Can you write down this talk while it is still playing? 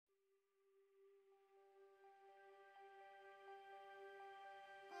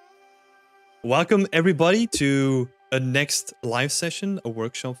Welcome everybody to a next live session, a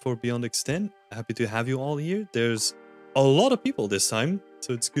workshop for Beyond Extend. Happy to have you all here. There's a lot of people this time,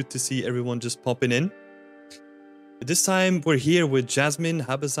 so it's good to see everyone just popping in. This time we're here with Jasmin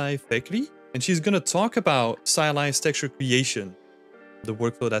Habezai-Fekri, and she's going to talk about stylized texture creation, the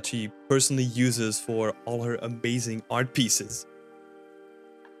workflow that she personally uses for all her amazing art pieces.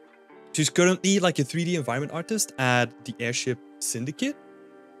 She's currently like a 3D environment artist at the Airship Syndicate,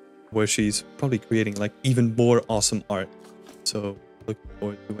 where she's probably creating like even more awesome art. So looking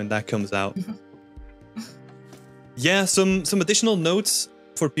forward to when that comes out. Yeah, some additional notes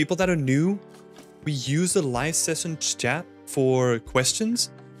for people that are new. We use the live session chat for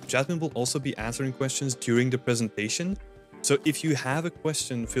questions. Jasmine will also be answering questions during the presentation. So if you have a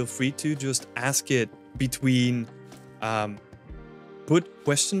question, feel free to just ask it between, put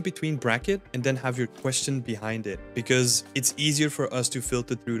question between bracket and then have your question behind it, because it's easier for us to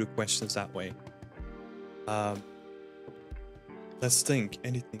filter through the questions that way. Let's think.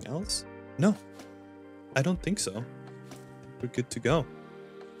 Anything else? No, I don't think so. We're good to go.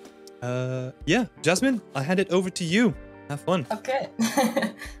 Yeah, Jasmine, I'll hand it over to you. Have fun. Okay.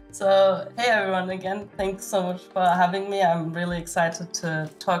 So, hey everyone again. Thanks so much for having me. I'm really excited to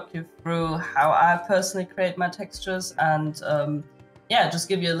talk you through how I personally create my textures and yeah, just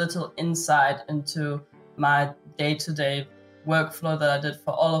give you a little insight into my day-to-day workflow that I did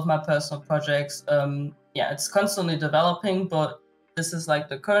for all of my personal projects. Yeah, it's constantly developing, but this is like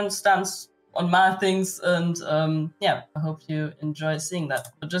the current stance on my things, and yeah, I hope you enjoy seeing that.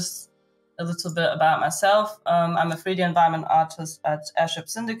 But just a little bit about myself. I'm a 3D environment artist at Airship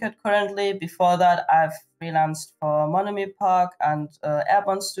Syndicate currently. Before that, I've freelanced for Monomy Park and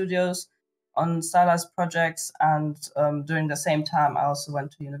Airborne Studios on stylized projects, and during the same time I also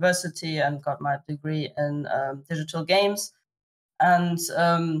went to university and got my degree in digital games. And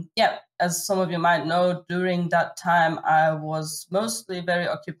yeah, as some of you might know, during that time I was mostly very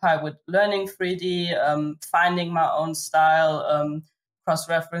occupied with learning 3D, finding my own style,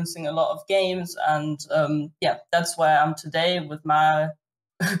 cross-referencing a lot of games, and yeah, that's where I am today with my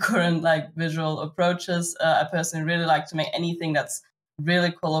current like visual approaches. I personally really like to make anything that's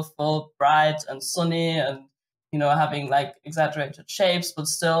really colorful, bright, and sunny, and you know, having like exaggerated shapes, but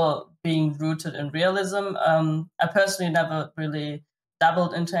still being rooted in realism. I personally never really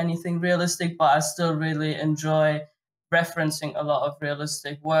dabbled into anything realistic, but I still really enjoy referencing a lot of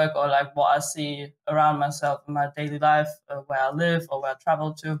realistic work, or like what I see around myself in my daily life, where I live or where I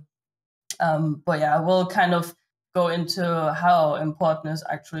travel to. But yeah, I will kind of go into how important it is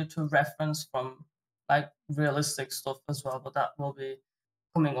actually to reference from like realistic stuff as well, but that will be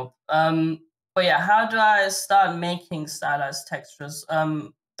coming up. But yeah, how do I start making stylized textures?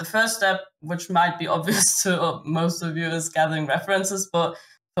 The first step, which might be obvious to most of you, is gathering references, but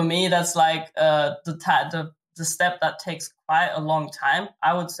for me, that's like the step that takes quite a long time.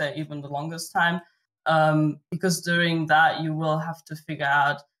 I would say even the longest time, because during that you will have to figure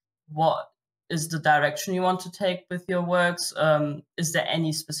out what is the direction you want to take with your works. Is there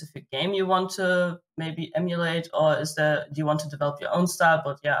any specific game you want to maybe emulate, or do you want to develop your own style?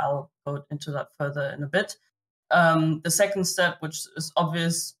 But yeah, I'll go into that further in a bit. The second step, which is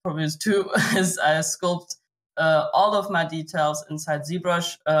obvious, probably is too, is I sculpt all of my details inside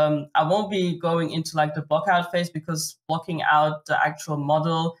ZBrush. I won't be going into like the block out phase, because blocking out the actual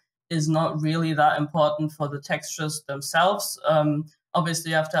model is not really that important for the textures themselves.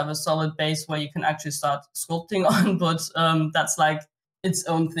 Obviously, you have to have a solid base where you can actually start sculpting on, but that's like its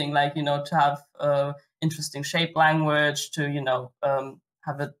own thing. Like, you know, to have interesting shape language, to, you know,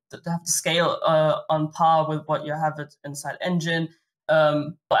 have the scale on par with what you have it inside Engine.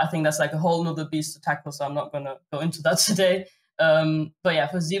 But I think that's like a whole nother beast to tackle, so I'm not going to go into that today. But yeah,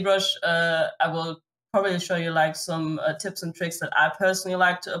 for ZBrush, I will probably show you like some tips and tricks that I personally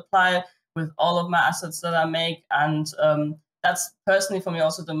like to apply with all of my assets that I make, and that's personally for me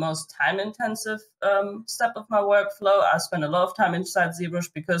also the most time-intensive step of my workflow. I spend a lot of time inside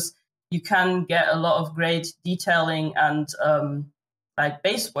ZBrush because you can get a lot of great detailing and like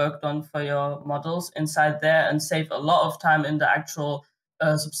base work done for your models inside there, and save a lot of time in the actual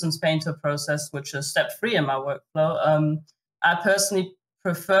Substance Painter process, which is step 3 in my workflow. I personally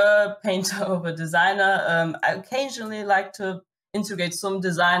prefer Painter over Designer. I occasionally like to integrate some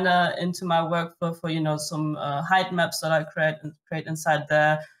Designer into my workflow for, you know, some height maps that I create inside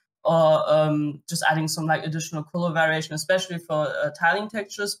there, or just adding some like additional color variation, especially for tiling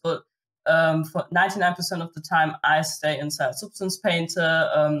textures. But for 99% of the time, I stay inside Substance Painter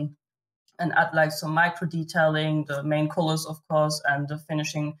and add like some micro detailing, the main colors, of course, and the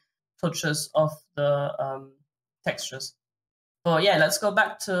finishing touches of the textures. But yeah, let's go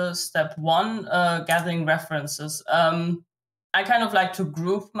back to step one, gathering references. I kind of like to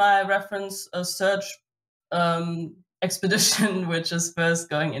group my reference search expedition, which is first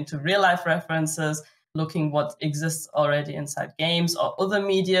going into real life references, looking what exists already inside games or other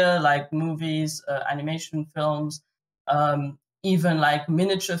media like movies, animation films, even like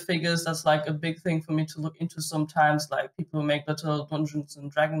miniature figures. That's like a big thing for me to look into sometimes, like people who make little Dungeons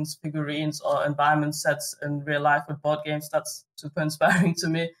and Dragons figurines or environment sets in real life with board games. That's super inspiring to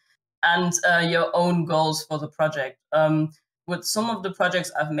me. And your own goals for the project. With some of the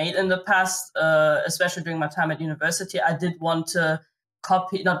projects I've made in the past, especially during my time at university, I did want to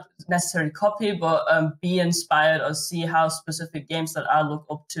copy, not necessarily copy, but be inspired or see how specific games that I look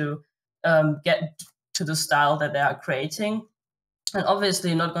up to get to the style that they are creating. And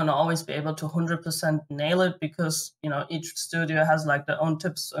obviously you're not going to always be able to 100% nail it, because each studio has like their own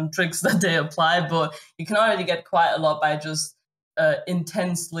tips and tricks that they apply, but you can already get quite a lot by just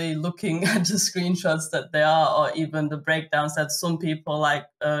intensely looking at the screenshots that they are, or even the breakdowns that some people like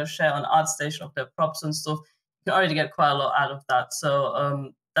share on ArtStation of their props and stuff. You can already get quite a lot out of that.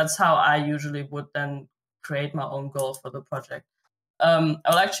 So that's how I usually would then create my own goal for the project.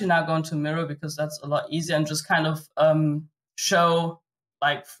 I'll actually now go into Miro, because that's a lot easier, and just kind of show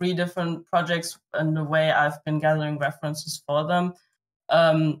like 3 different projects and the way I've been gathering references for them.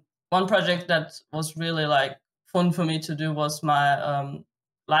 One project that was really like fun for me to do was my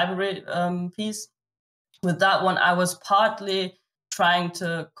library piece. With that one, I was partly trying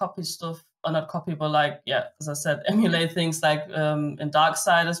to copy stuff, or not copy, but like, yeah, as I said, emulate things like in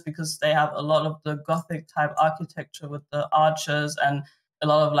Darksiders, because they have a lot of the Gothic type architecture with the arches and a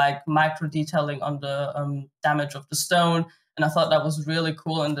lot of like micro detailing on the damage of the stone. And I thought that was really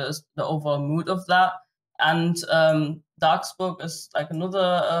cool in the overall mood of that. And Darkspoke is like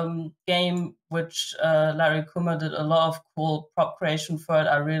another game which Larry Kuma did a lot of cool prop creation for it.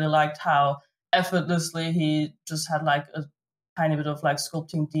 I really liked how effortlessly he just had like a tiny bit of like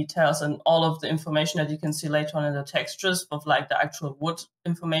sculpting details, and all of the information that you can see later on in the textures of like the actual wood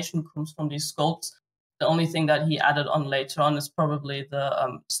information comes from these sculpts. The only thing that he added on later on is probably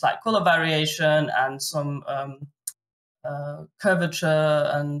the slight color variation and some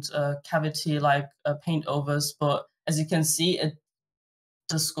curvature and cavity like paint overs. But as you can see,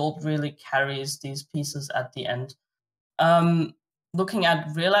 the sculpt really carries these pieces at the end. Looking at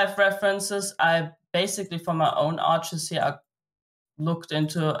real life references, I basically, for my own arches here, I looked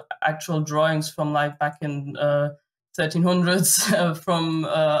into actual drawings from like back in 1300s from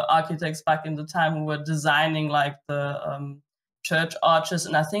architects back in the time who were designing like the church arches,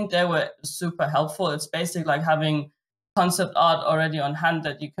 and I think they were super helpful. It's basically like having concept art already on hand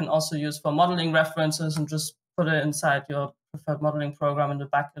that you can also use for modeling references and just put it inside your preferred modeling program in the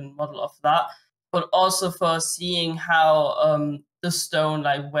back and model of that, but also for seeing how the stone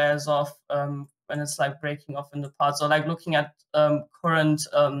like wears off when it's like breaking off in the parts, or like looking at current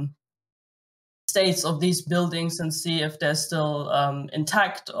states of these buildings and see if they're still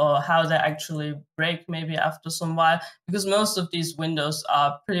intact, or how they actually break maybe after some while, because most of these windows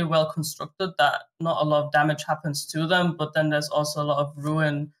are pretty well constructed that not a lot of damage happens to them, but then there's also a lot of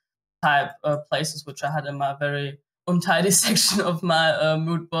ruin type places, which I had in my very untidy section of my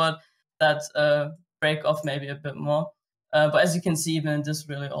mood board, that break off maybe a bit more. But as you can see, even in this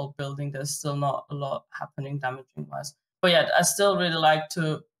really old building, there's still not a lot happening damaging wise. But yeah, I still really like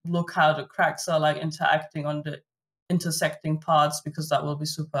to look how the cracks are like interacting on the intersecting parts, because that will be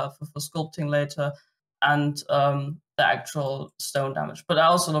super helpful for sculpting later, and the actual stone damage. But I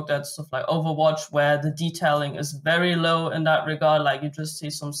also looked at stuff like Overwatch, where the detailing is very low in that regard. Like you just see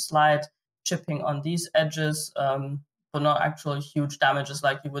some slight chipping on these edges, but not actual huge damages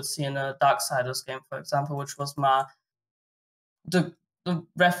like you would see in a Darksiders game, for example, which was the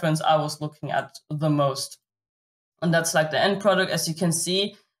reference I was looking at the most. And that's like the end product. As you can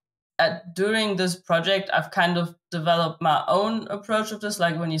see, during this project, I've kind of developed my own approach of this.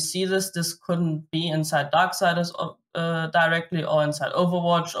 Like when you see this couldn't be inside Darksiders directly, or inside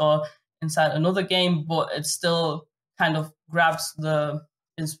Overwatch, or inside another game, but it still kind of grabs the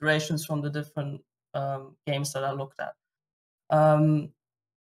inspirations from the different games that I looked at.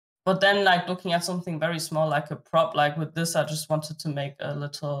 But then like looking at something very small, like a prop, like with this, I just wanted to make a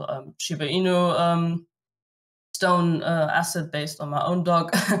little Shiba Inu stone asset based on my own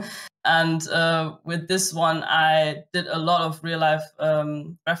dog. And with this one, I did a lot of real life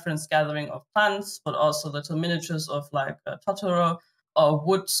reference gathering of plants, but also little miniatures of like Totoro, or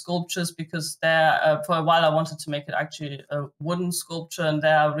wood sculptures, because there, for a while I wanted to make it actually a wooden sculpture, and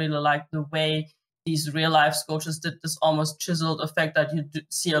there I really like the way these real life sculptures did this almost chiseled effect that you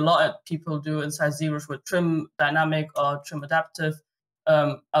see a lot of people do inside ZBrush with trim dynamic or trim adaptive.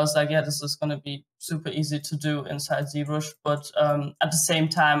 I was like, yeah, this is going to be super easy to do inside ZBrush. But at the same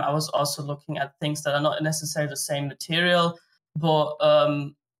time, I was also looking at things that are not necessarily the same material, but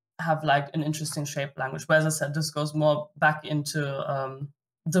have like an interesting shape language. But as I said, this goes more back into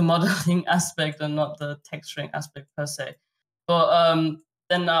the modeling aspect and not the texturing aspect per se. But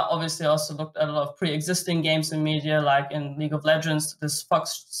then I obviously also looked at a lot of pre-existing games and media, like in League of Legends. This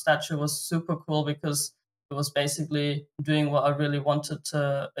fox statue was super cool because it was basically doing what I really wanted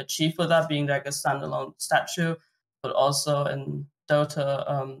to achieve with that, being like a standalone statue, but also in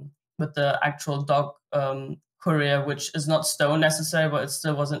Dota with the actual dog courier, which is not stone necessary, but it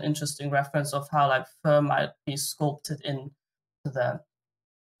still was an interesting reference of how like fur might be sculpted into there.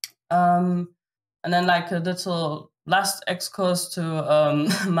 And then like a little last excursus to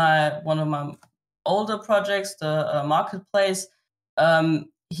one of my older projects, the marketplace.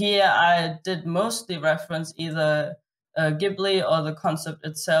 Here I did mostly reference either Ghibli or the concept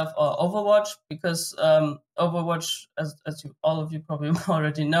itself or Overwatch, because Overwatch, as all of you probably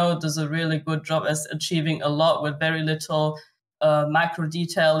already know, does a really good job as achieving a lot with very little micro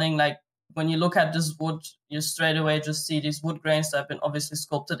detailing. Like when you look at this wood, you straight away just see these wood grains that have been obviously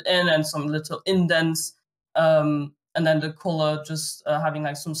sculpted in and some little indents. And then the color just having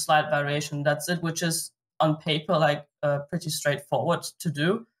like some slight variation. That's it, which is on paper like pretty straightforward to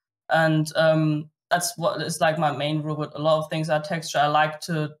do. And that's what is like my main rule with a lot of things are texture. I like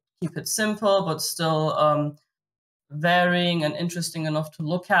to keep it simple, but still varying and interesting enough to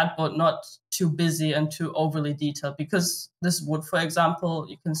look at, but not too busy and too overly detailed. Because this wood, for example,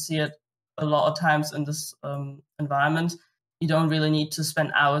 you can see it a lot of times in this environment. You don't really need to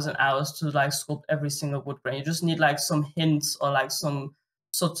spend hours and hours to like sculpt every single wood grain. You just need like some hints or like some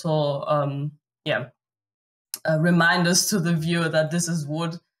subtle, reminders to the viewer that this is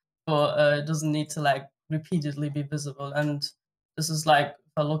wood, but it doesn't need to like repeatedly be visible. And this is like,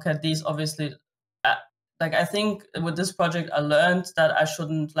 if I look at these, obviously, like I think with this project, I learned that I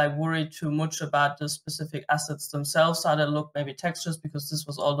shouldn't like worry too much about the specific assets themselves, how they look, maybe textures, because this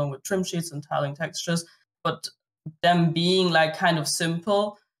was all done with trim sheets and tiling textures. But them being like kind of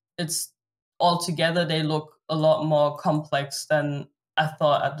simple, it's altogether they look a lot more complex than I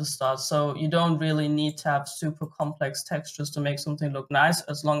thought at the start. So you don't really need to have super complex textures to make something look nice,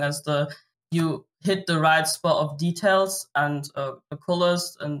 as long as you hit the right spot of details and the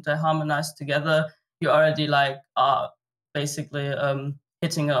colors and they harmonize together. You already like are basically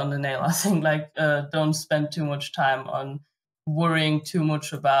hitting it on the nail. I think like don't spend too much time on worrying too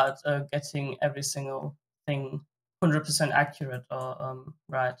much about getting every single thing 100% accurate or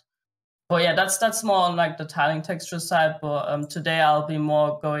right. But yeah, that's more on like the tiling texture side. But today I'll be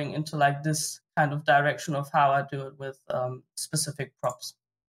more going into like this kind of direction of how I do it with specific props.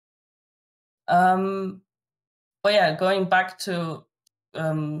 But yeah, going back to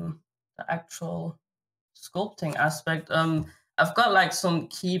the actual sculpting aspect, I've got like some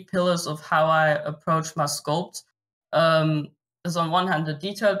key pillars of how I approach my sculpt. There's on one hand the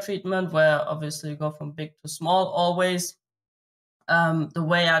detail treatment, where obviously you go from big to small always. The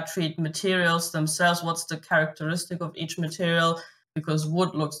way I treat materials themselves, what's the characteristic of each material, because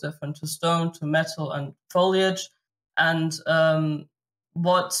wood looks different to stone, to metal, and foliage, and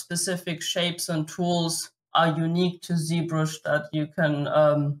what specific shapes and tools are unique to ZBrush that you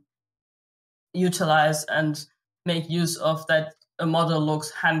can utilize and make use of, that a model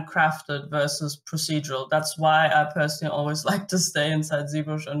looks handcrafted versus procedural. That's why I personally always like to stay inside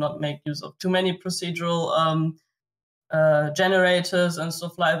ZBrush and not make use of too many procedural generators and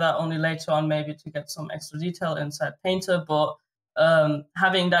stuff like that, only later on maybe to get some extra detail inside Painter. But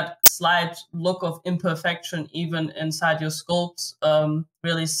having that slight look of imperfection even inside your sculpts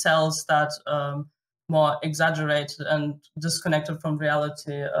really sells that more exaggerated and disconnected from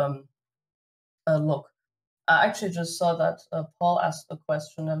reality look. I actually just saw that Paul asked a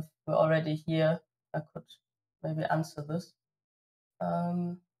question. If we're already here, I could maybe answer this.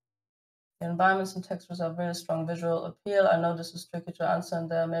 The environments and textures have very strong visual appeal. I know this is tricky to answer, and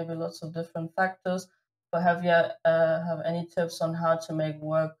there may be lots of different factors. But have you have any tips on how to make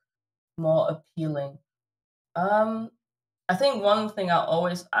work more appealing? I think one thing I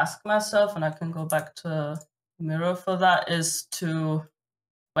always ask myself, and I can go back to Mirror for that, is to,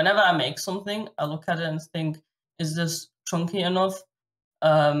 whenever I make something, I look at it and think, is this chunky enough?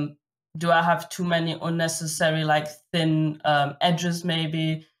 Do I have too many unnecessary like thin edges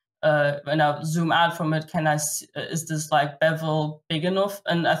maybe? When I zoom out from it, can I see, is this like bevel big enough?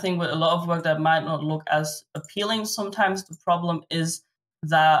 And I think with a lot of work that might not look as appealing, sometimes the problem is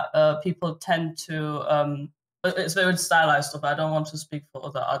that people tend to, it's very stylized stuff. I don't want to speak for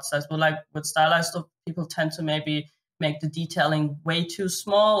other art styles, but like with stylized stuff, people tend to maybe make the detailing way too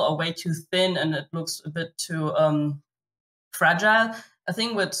small or way too thin, and it looks a bit too fragile. I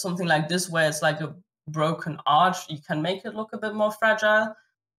think with something like this, where it's like a broken arch, you can make it look a bit more fragile.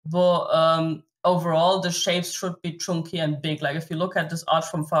 But overall, the shapes should be chunky and big. Like if you look at this arch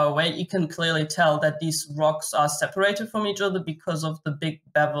from far away, you can clearly tell that these rocks are separated from each other because of the big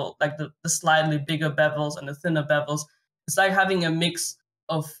bevel, like the slightly bigger bevels and the thinner bevels. It's like having a mix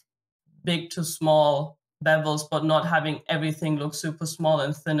of big to small bevels, but not having everything look super small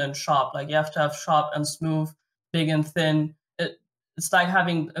and thin and sharp. Like you have to have sharp and smooth, big and thin. It's like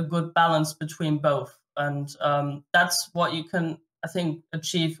having a good balance between both. And that's what you can, I think,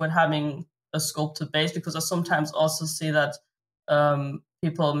 achieve with having a sculpted base, because I sometimes also see that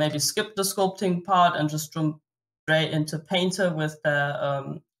people maybe skip the sculpting part and just jump straight into Painter with their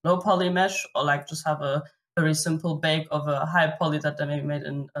low poly mesh, or like just have a very simple bake of a high poly that they maybe made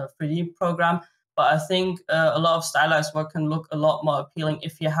in a 3D program. But I think a lot of stylized work can look a lot more appealing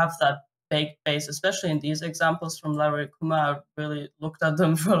if you have that baked base, especially in these examples from Larry Kumar. I really looked at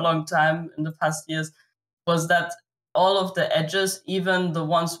them for a long time in the past years. Was that all of the edges, even the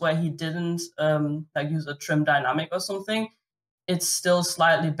ones where he didn't like use a trim dynamic or something, it's still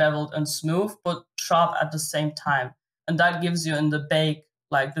slightly beveled and smooth, but sharp at the same time. And that gives you in the bake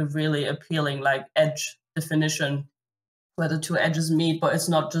like the really appealing like edge definition where the two edges meet, but it's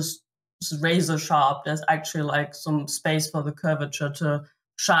not just razor sharp. There's actually like some space for the curvature to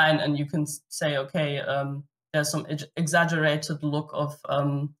shine, and you can say, okay, there's some exaggerated look of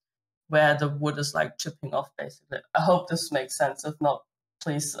where the wood is like chipping off, basically. I hope this makes sense. If not,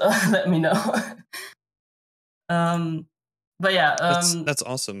 please let me know. But yeah, that's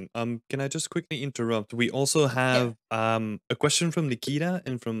awesome. Can I just quickly interrupt? We also have a question from Nikita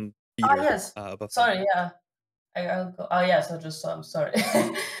and from Peter. Yes. About Sorry, that. yeah. I'll go. Oh yes, I just saw. I'm sorry.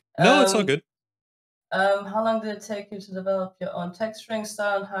 No, it's all good. How long did it take you to develop your own texturing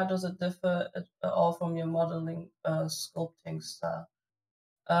style, and how does it differ at all from your modeling sculpting style?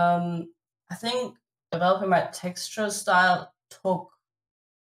 I think developing my texture style took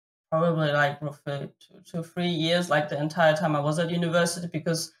probably like roughly 2 to 3 years, like the entire time I was at university,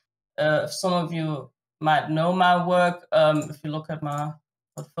 because if some of you might know my work, if you look at my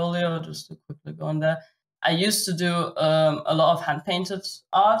portfolio, just to quickly go on there, I used to do a lot of hand painted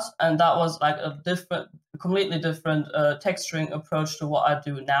art, and that was like a completely different texturing approach to what I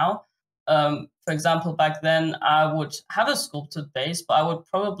do now. For example, back then I would have a sculpted base, but I would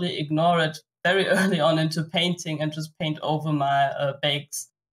probably ignore it very early on into painting and just paint over my bakes.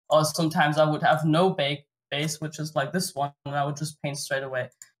 Or sometimes I would have no bake base, which is like this one, and I would just paint straight away.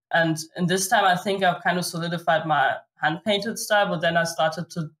 And in this time, I think I've kind of solidified my hand painted style, but then I started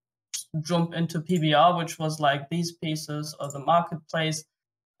to jump into PBR, which was like these pieces or the marketplace.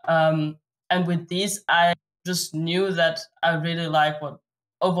 And with these, I just knew that I really like what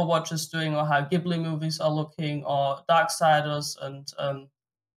Overwatch is doing, or how Ghibli movies are looking, or Darksiders, and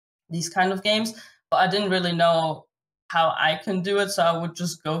these kind of games. But I didn't really know how I can do it, so I would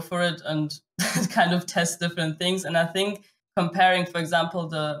just go for it and kind of test different things. And I think comparing, for example,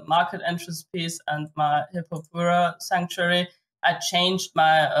 the market entrance piece and my Hippopura Sanctuary, I changed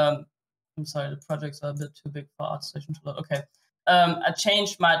my I'm sorry, the projects are a bit too big for ArtStation to load. Okay. I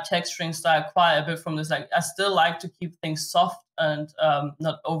changed my texturing style quite a bit from this. Like, I still like to keep things soft and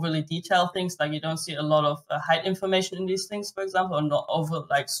not overly detailed things. Like, you don't see a lot of height information in these things, for example, or not over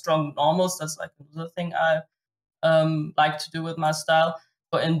like strong normals. That's like another thing I like to do with my style.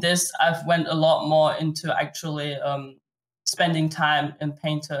 But in this, I've went a lot more into actually spending time in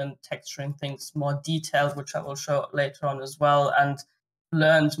Painter and texturing things more detailed, which I will show later on as well, and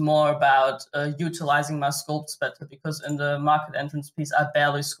learned more about utilizing my sculpts better, because in the market entrance piece, I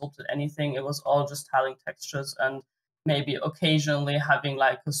barely sculpted anything. It was all just tiling textures and maybe occasionally having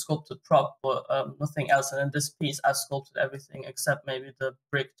like a sculpted prop, but nothing else. And in this piece, I sculpted everything except maybe the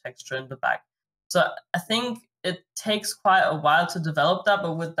brick texture in the back. So I think it takes quite a while to develop that,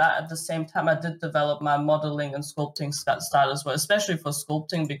 but with that, at the same time, I did develop my modeling and sculpting style as well, especially for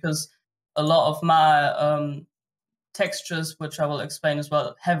sculpting, because a lot of my textures, which I will explain as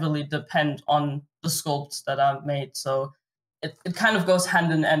well, heavily depend on the sculpts that I've made. So it kind of goes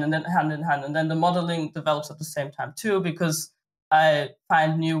hand in hand, and then hand in hand, and then the modeling develops at the same time too, because I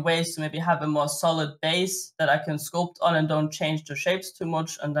find new ways to maybe have a more solid base that I can sculpt on and don't change the shapes too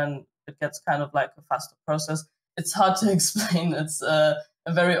much, and then it gets kind of like a faster process. It's hard to explain. It's a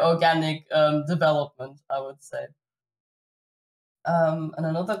very organic development, I would say. And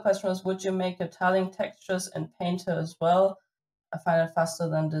another question was, would you make your tiling textures in Painter as well? I find it faster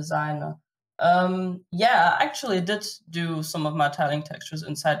than Designer. Yeah, I actually did do some of my tiling textures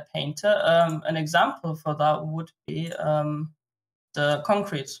inside Painter. An example for that would be the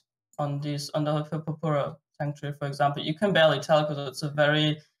concrete on the Hippopura sanctuary, for example. You can barely tell because it's a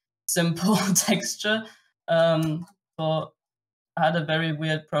very simple texture. But I had a very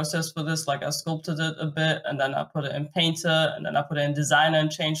weird process for this. Like I sculpted it a bit, and then I put it in Painter, and then I put it in Designer and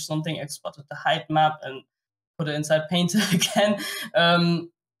changed something, exported the height map, and put it inside Painter again.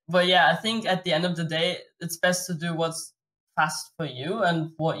 But yeah, I think at the end of the day, it's best to do what's fast for you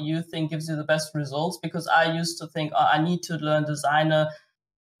and what you think gives you the best results. Because I used to think, oh, I need to learn Designer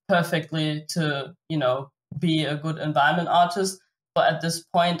perfectly to, you know, be a good environment artist. But at this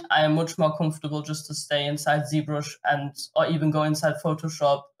point, I am much more comfortable just to stay inside ZBrush or even go inside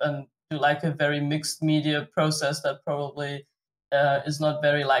Photoshop and do like a very mixed media process that probably is not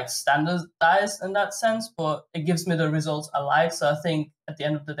very like standardized in that sense, but it gives me the results I like. So I think at the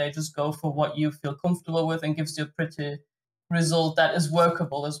end of the day, just go for what you feel comfortable with and gives you a pretty result that is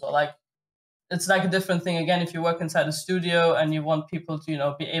workable as well. Like it's like a different thing again if you work inside a studio and you want people to, you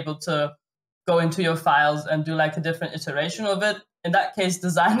know, be able to go into your files and do like a different iteration of it. In that case,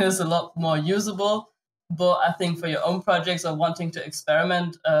 Designer is a lot more usable. But I think for your own projects or wanting to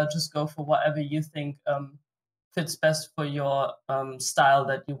experiment, just go for whatever you think fits best for your style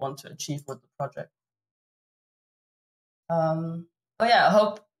that you want to achieve with the project. But yeah, I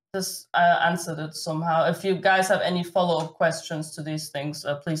hope this answered it somehow. If you guys have any follow-up questions to these things,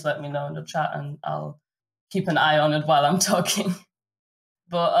 please let me know in the chat and I'll keep an eye on it while I'm talking.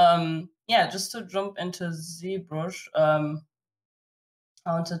 But yeah, just to jump into ZBrush,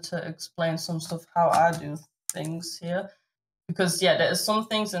 I wanted to explain some stuff how I do things here. Because yeah, there is some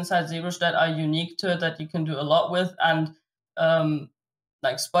things inside ZBrush that are unique to it that you can do a lot with. And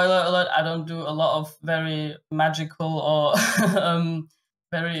like spoiler alert, I don't do a lot of very magical or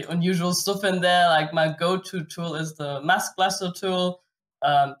very unusual stuff in there. Like my go-to tool is the mask blaster tool,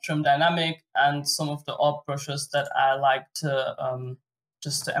 Trim Dynamic, and some of the ORB brushes that I like to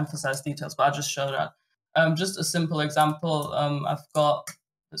just to emphasize details. But I'll just show that. Just a simple example. I've got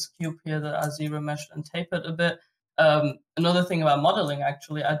this cube here that I zero meshed and tapered a bit. Another thing about modeling,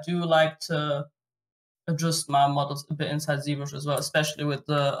 actually, I do like to adjust my models a bit inside ZBrush as well, especially with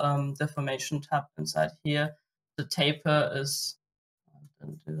the deformation tab inside here. The taper is, I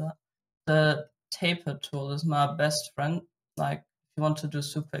didn't do that. The taper tool is my best friend. Like if you want to do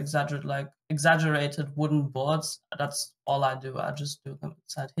super exaggerated wooden boards, that's all I do. I just do them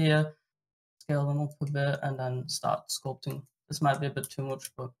inside here, scale them up a bit, and then start sculpting. This might be a bit too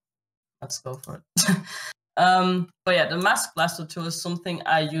much, but let's go for it. But yeah, the mask blaster tool is something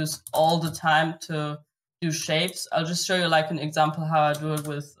I use all the time to do shapes. I'll just show you like an example how I do it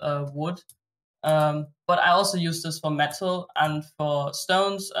with wood. But I also use this for metal and for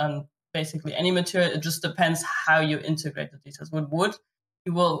stones and basically any material. It just depends how you integrate the details. With wood,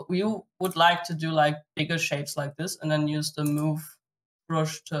 you would like to do like bigger shapes like this and then use the move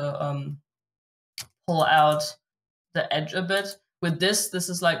brush to pull out the edge a bit. With this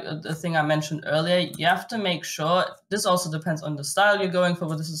is like the thing I mentioned earlier. You have to make sure, this also depends on the style you're going for,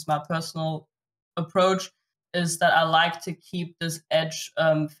 but this is my personal approach, is that I like to keep this edge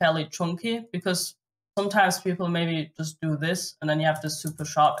fairly chunky, because sometimes people maybe just do this and then you have this super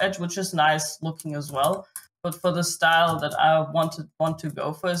sharp edge, which is nice looking as well. But for the style that I want to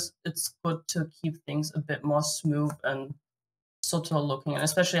go for, it's good to keep things a bit more smooth and subtle looking, and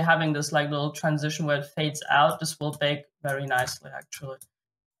especially having this like little transition where it fades out, this will bake very nicely actually.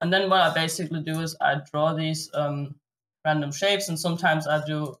 And then what I basically do is I draw these random shapes, and sometimes I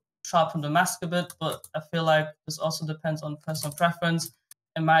do sharpen the mask a bit, but I feel like this also depends on personal preference.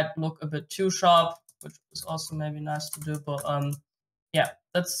 It might look a bit too sharp, which is also maybe nice to do, but yeah,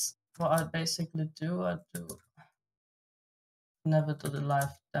 that's what I basically do. I never do the live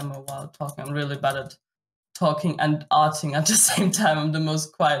demo while talking. I'm really bad at talking and arting at the same time. I'm the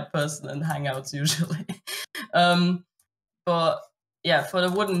most quiet person in Hangouts usually. But yeah, for the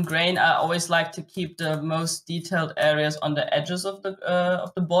wooden grain, I always like to keep the most detailed areas on the edges of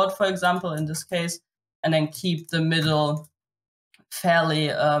the board, for example, in this case, and then keep the middle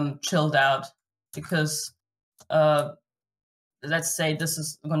fairly chilled out, because let's say this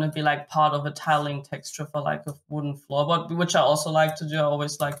is going to be like part of a tiling texture for like a wooden floorboard, which I also like to do. I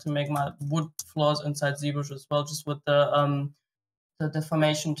always like to make my wood floors inside ZBrush as well, just with the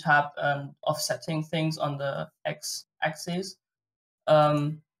deformation tab and offsetting things on the x-axis.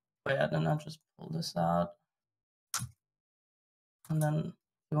 But yeah, then I'll just pull this out. And then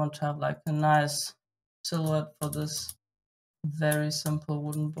you want to have like a nice silhouette for this very simple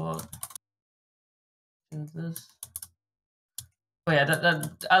wooden board. Do this. But yeah,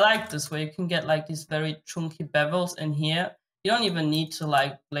 I like this where you can get like these very chunky bevels in here. You don't even need to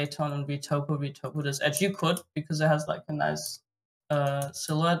like later on and retopo this edge. You could, because it has like a nice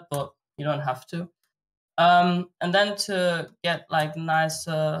silhouette, but you don't have to. And then to get like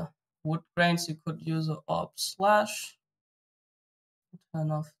nicer wood grains, you could use an ORB slash.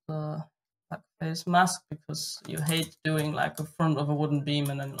 Turn off the back face mask because you hate doing like a front of a wooden beam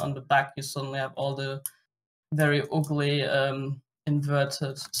and then on the back you suddenly have all the very ugly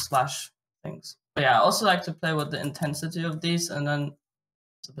inverted slash things. But yeah, I also like to play with the intensity of these, and then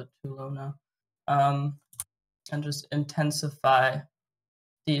it's a bit too low now. And just intensify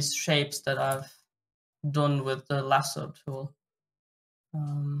these shapes that I've done with the lasso tool.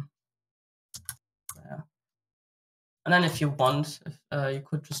 Yeah. And then if you want, you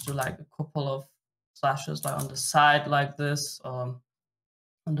could just do like a couple of slashes like on the side like this, on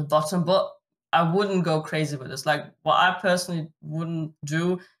the bottom, but I wouldn't go crazy with this. Like what I personally wouldn't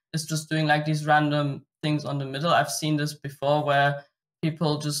do is just doing like these random things on the middle. I've seen this before where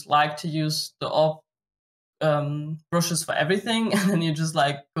people just like to use the ORB brushes for everything, and then you just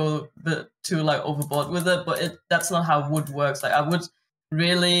like go a bit too like overboard with it. But that's not how wood works. Like I would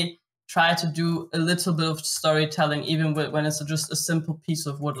really try to do a little bit of storytelling, even when it's just a simple piece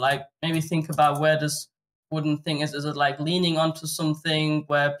of wood. Like maybe think about where this wooden thing is. Is it like leaning onto something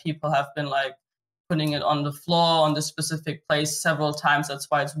where people have been like putting it on the floor on this specific place several times? That's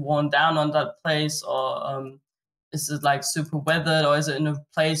why it's worn down on that place. Or is it like super weathered, or is it in a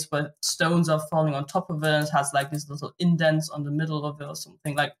place where stones are falling on top of it and it has like these little indents on the middle of it or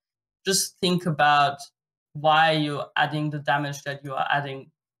something? Like just think about why you're adding the damage that you are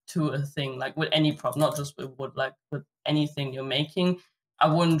adding to a thing, like with any prop, not just with wood, like with anything you're making. I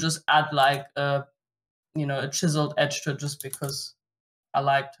wouldn't just add like a chiseled edge to it just because I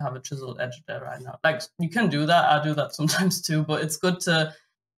like to have a chiseled edge there right now. Like you can do that, I do that sometimes too, but it's good to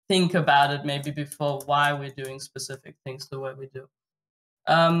think about it maybe before why we're doing specific things the way we do.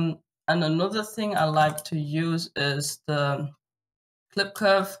 And another thing I like to use is the clip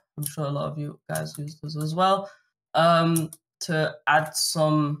curve. I'm sure a lot of you guys use this as well, to add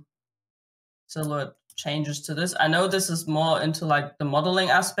some silhouette changes to this. I know this is more into like the modeling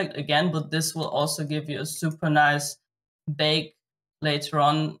aspect again, but this will also give you a super nice bake later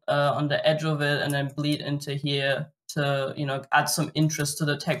on the edge of it, and then bleed into here to add some interest to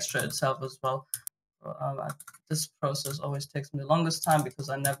the texture itself as well. This process always takes me the longest time because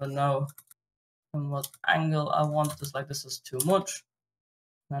I never know from what angle I want this. Like this is too much,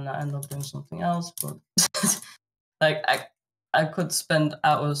 and then I end up doing something else. But like I could spend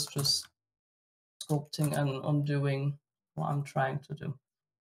hours just sculpting and undoing what I'm trying to do.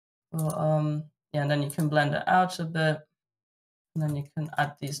 So, yeah, and then you can blend it out a bit, and then you can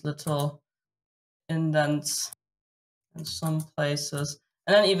add these little indents in some places.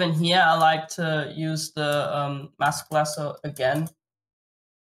 And then even here, I like to use the mask lasso again.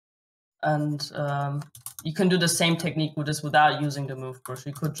 And you can do the same technique with this without using the move brush.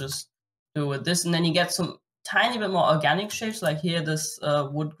 You could just do with this, and then you get some tiny bit more organic shapes. Like here, this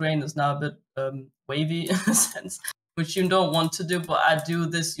wood grain is now a bit wavy in a sense, which you don't want to do, but I do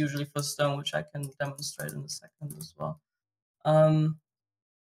this usually for stone, which I can demonstrate in a second as well.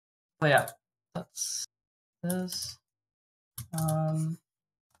 But yeah, that's this. And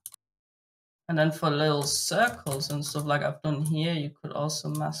then for little circles and stuff like I've done here, you could also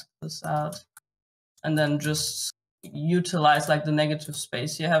mask this out and then just utilize like the negative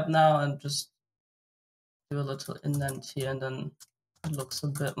space you have now and just do a little indent here, and then it looks a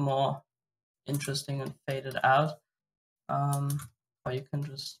bit more interesting and faded out. Or you can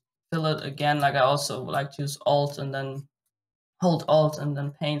just fill it again. Like I also like to use Alt and then hold Alt and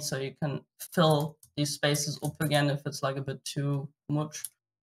then paint, so you can fill these spaces up again if it's like a bit too much.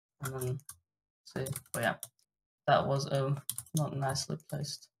 And then see, but yeah, that was a not nicely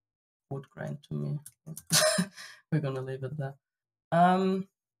placed wood grain to me. We're gonna leave it there.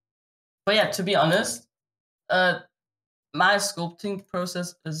 But yeah, to be honest, my sculpting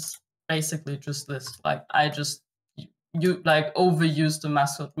process is basically just this. Like I just like overuse the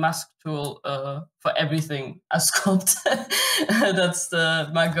mask tool for everything I sculpt. That's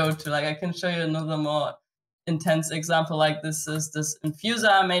my go-to. Like I can show you another more intense example. Like this is this infuser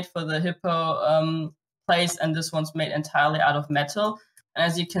I made for the hippo place, and this one's made entirely out of metal. And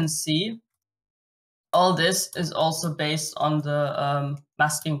as you can see, all this is also based on the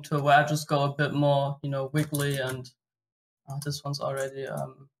masking tool, where I just go a bit more, wiggly, and this one's already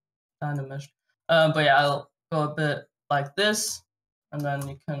dynamished. But yeah, I'll go a bit like this, and then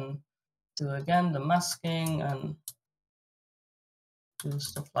you can do again the masking and do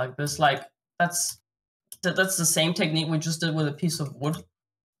stuff like this. Like that's that's the same technique we just did with a piece of wood,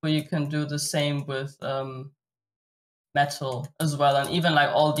 where you can do the same with metal as well. And even like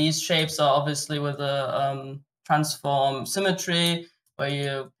all these shapes are obviously with a transform symmetry, where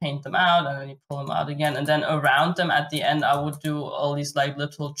you paint them out and then you pull them out again. And then around them at the end, I would do all these like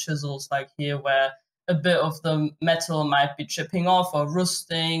little chisels like here, where a bit of the metal might be chipping off or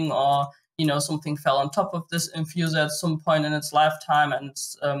rusting, or, you know, something fell on top of this infuser at some point in its lifetime and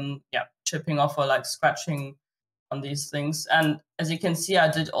it's, yeah, chipping off or like scratching on these things. And as you can see,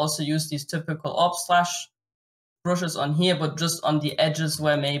 I did also use these typical ORB brushes on here, but just on the edges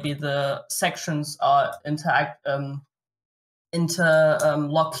where maybe the sections are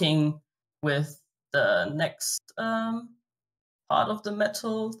interlocking with the next part of the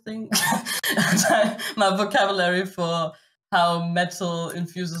metal thing. My vocabulary for how metal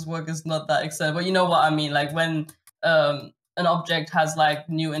infusers work is not that exciting, but you know what I mean. Like when an object has like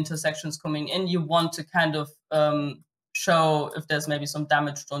new intersections coming in, you want to kind of show if there's maybe some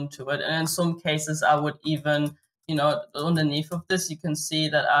damage done to it. And in some cases, I would even, you know, underneath of this, you can see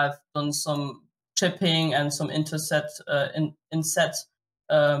that I've done some chipping and some inset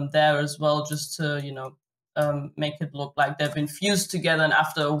there as well, just to, you know, make it look like they've been fused together, and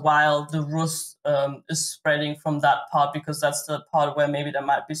after a while the rust is spreading from that part, because that's the part where maybe there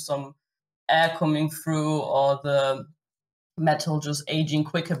might be some air coming through, or the metal just aging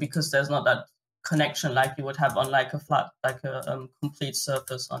quicker because there's not that connection like you would have on like a flat, like a complete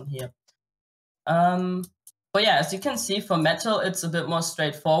surface on here. But yeah, as you can see, for metal it's a bit more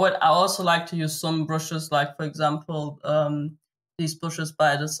straightforward. I also like to use some brushes, like for example these brushes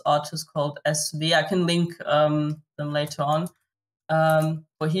by this artist called SV. I can link them later on.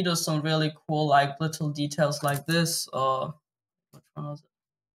 But he does some really cool like little details like this, or which one was it?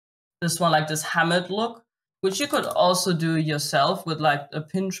 This one, like this hammered look, which you could also do yourself with like a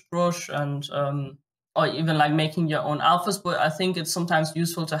pinch brush and or even like making your own alphas. But I think it's sometimes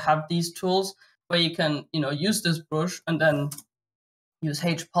useful to have these tools where you can, you know, use this brush and then use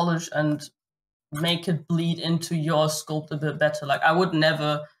H polish and make it bleed into your sculpt a bit better. Like I would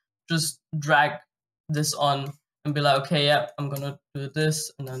never just drag this on and be like, okay, yeah, I'm gonna do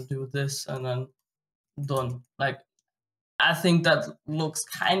this and then do this and then done. Like I think that looks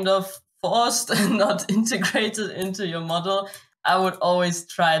kind of forced and not integrated into your model. I would always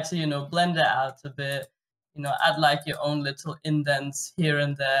try to, you know, blend it out a bit, you know, add like your own little indents here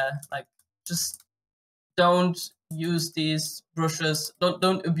and there. Like just don't use these brushes,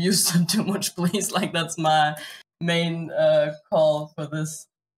 don't abuse them too much, please. Like that's my main call for this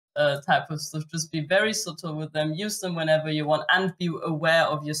type of stuff. Just be very subtle with them, use them whenever you want, and be aware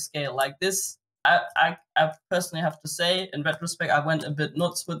of your scale. Like this, I personally have to say, in retrospect, I went a bit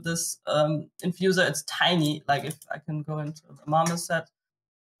nuts with this infuser. It's tiny. Like if I can go into the marmoset,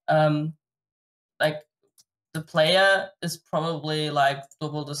 like the player is probably like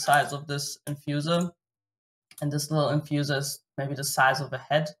double the size of this infuser. And this little infuser is maybe the size of a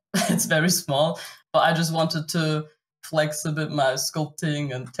head. It's very small, but I just wanted to flex a bit my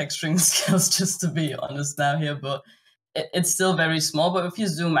sculpting and texturing skills, just to be honest now here, but it's still very small. But if you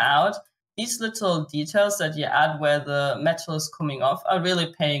zoom out, these little details that you add where the metal is coming off are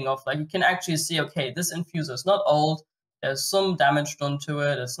really paying off. Like you can actually see, okay, this infuser is not old. There's some damage done to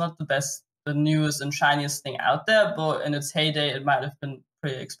it. It's not the best, the newest and shiniest thing out there, but in its heyday, it might have been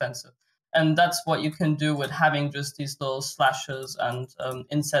pretty expensive. And that's what you can do with having just these little slashes and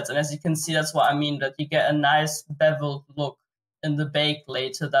insets. And as you can see, that's what I mean, that you get a nice beveled look in the bake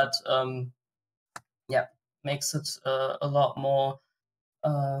later that, yeah, makes it a lot more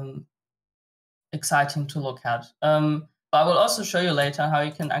exciting to look at. But I will also show you later how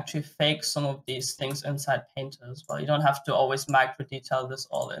you can actually fake some of these things inside Painter as well. You don't have to always micro detail this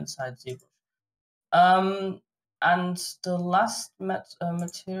all inside ZBrush. And the last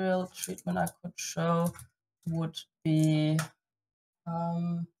material treatment I could show would be,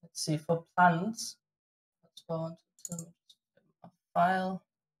 let's see, for plants. Let's go on to a file.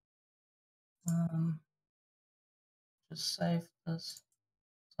 Just save this.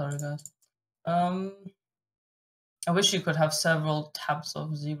 Sorry, guys. I wish you could have several tabs of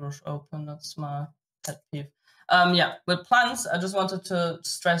ZBrush open. That's my pet peeve. Yeah, with plants, I just wanted to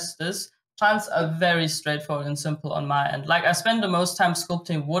stress this. Plants are very straightforward and simple on my end. Like I spend the most time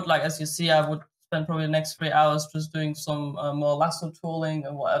sculpting wood. Like as you see, I would spend probably the next 3 hours just doing some more lasso tooling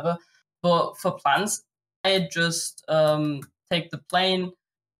and whatever. But for plants, I just take the plane,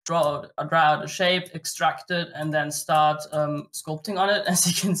 draw out a shape, extract it, and then start sculpting on it. As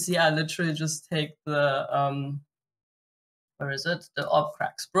you can see, I literally just take the where is it? The ORB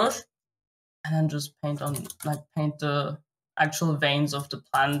brush, and then just paint on, like paint the actual veins of the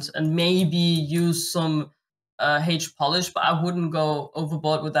plant, and maybe use some H polish, but I wouldn't go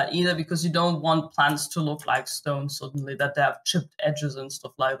overboard with that either, because you don't want plants to look like stone suddenly, that they have chipped edges and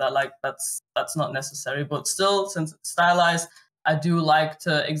stuff like that. Like that's not necessary. But still, since it's stylized, I do like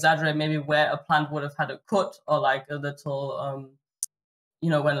to exaggerate maybe where a plant would have had a cut, or like a little you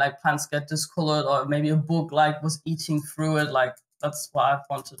know, when like plants get discolored, or maybe a bug like was eating through it. Like that's what I've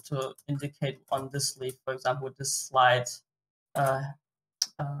wanted to indicate on this leaf, for example, with this slide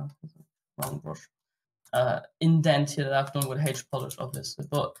wrong brush indent here that I've done with H polish, obviously.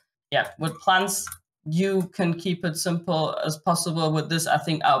 But yeah, with plants, you can keep it simple as possible. With this, I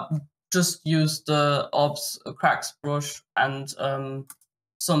think I'll just use the ORB's cracks brush and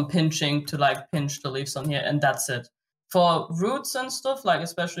some pinching to like pinch the leaves on here, and that's it. For roots and stuff, like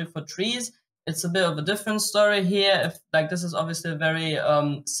especially for trees, it's a bit of a different story here. If like this is obviously a very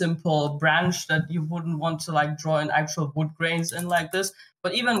simple branch that you wouldn't want to like draw in actual wood grains in like this.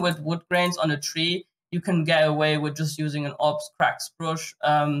 But even with wood grains on a tree, you can get away with just using an ORB's cracks brush,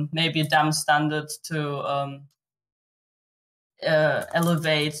 maybe a dam standard to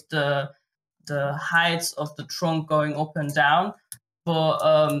elevate the heights of the trunk going up and down.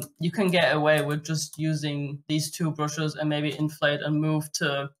 But you can get away with just using these two brushes and maybe inflate and move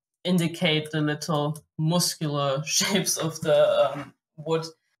to indicate the little muscular shapes of the wood.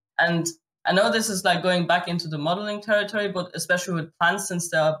 And I know this is like going back into the modeling territory, but especially with plants,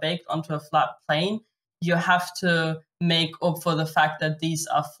 since they are baked onto a flat plane, you have to make up for the fact that these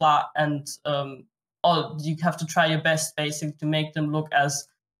are flat, and or you have to try your best basically to make them look as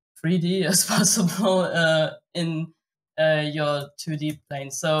 3D as possible in your 2D plane.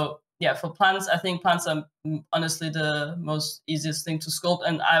 So yeah, for plants, I think plants are honestly the most easiest thing to sculpt.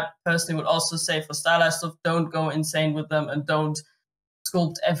 And I personally would also say for stylized stuff, don't go insane with them, and don't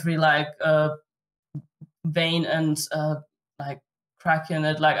sculpt every like vein and like crack in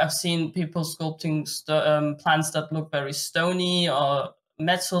it. Like I've seen people sculpting plants that look very stony or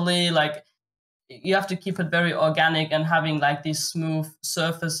metally. Like you have to keep it very organic and having like these smooth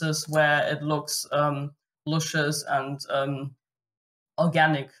surfaces where it looks luscious and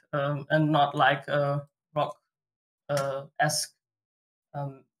organic, and not like a rock esque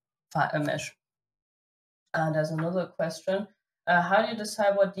mesh. And there's another question. How do you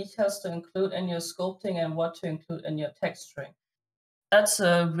decide what details to include in your sculpting and what to include in your texturing? That's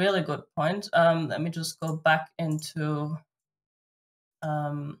a really good point. Let me just go back into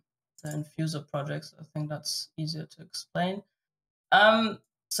the Diffuser projects. I think that's easier to explain.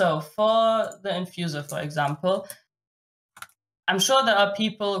 So for the Diffuser, for example, I'm sure there are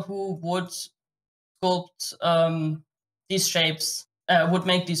people who would sculpt these shapes, would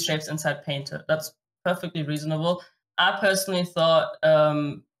make these shapes inside Painter. That's perfectly reasonable. I personally thought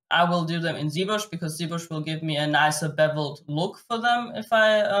I will do them in ZBrush, because ZBrush will give me a nicer beveled look for them if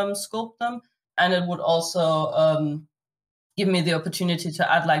I sculpt them. And it would also give me the opportunity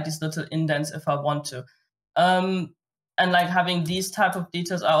to add like these little indents if I want to. And like having these type of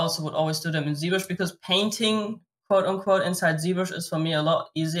details, I also would always do them in ZBrush, because painting, quote unquote, inside ZBrush is for me a lot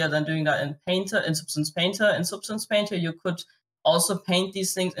easier than doing that in Painter, in Substance Painter. In Substance Painter, you could also paint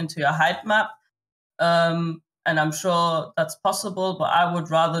these things into your height map. And I'm sure that's possible, but I would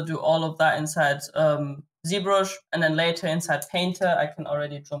rather do all of that inside ZBrush, and then later inside Painter. I can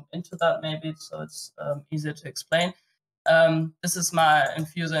already jump into that maybe, so it's easier to explain. This is my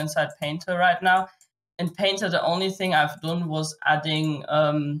Diffuser inside Painter right now. In Painter, the only thing I've done was adding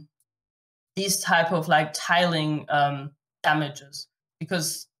these type of like tiling damages,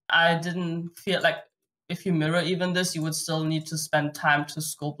 because I didn't feel like if you mirror even this, you would still need to spend time to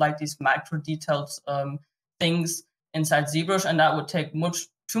sculpt like these micro detailed things inside ZBrush, and that would take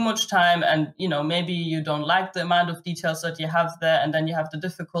too much time. And you know, maybe you don't like the amount of details that you have there, and then you have the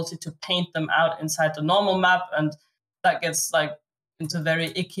difficulty to paint them out inside the normal map, and that gets like into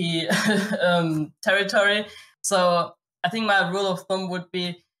very icky territory. So I think my rule of thumb would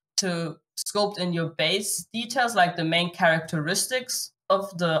be to sculpt in your base details, like the main characteristics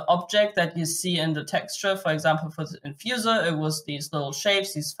of the object that you see in the texture. For example, for the Diffuser, it was these little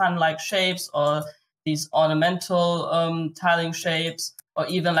shapes, these fan-like shapes, or these ornamental tiling shapes, or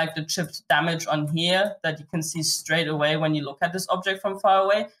even like the chipped damage on here that you can see straight away when you look at this object from far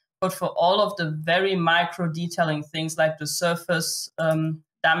away. But for all of the very micro detailing things, like the surface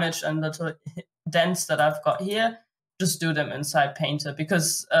damage and little dents that I've got here, just do them inside Painter,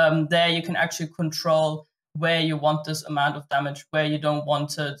 because there you can actually control where you want this amount of damage, where you don't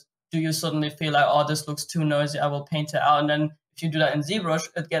want it. Do you suddenly feel like, oh, this looks too noisy, I will paint it out? And then if you do that in ZBrush,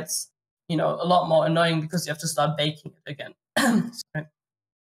 it gets, you know, a lot more annoying, because you have to start baking it again. Sorry.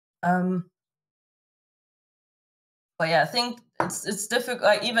 But yeah, I think it's difficult.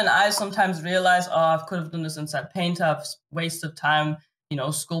 Like even I sometimes realize, oh, I could have done this inside Painter. I've wasted time,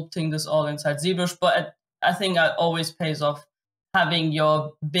 sculpting this all inside ZBrush. But I think it always pays off having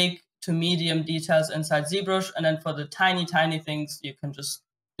your big to medium details inside ZBrush, and then for the tiny things, you can just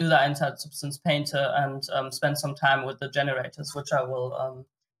do that inside Substance Painter and spend some time with the generators, which I will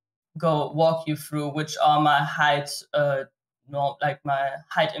go walk you through, which are my height. Like my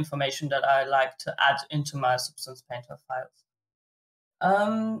height information that I like to add into my Substance Painter files.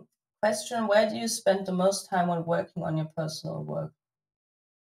 Question: where do you spend the most time when working on your personal work?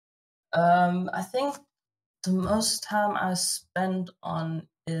 I think the most time I spend on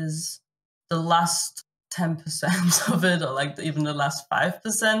is the last 10% of it, or like even the last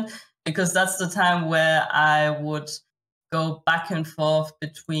 5%, because that's the time where I would go back and forth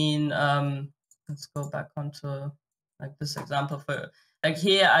between, let's go back onto like this example. For like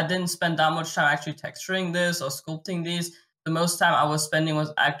here, I didn't spend that much time actually texturing this or sculpting these. The most time I was spending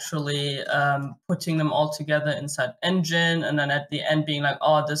was actually putting them all together inside Engine, and then at the end being like,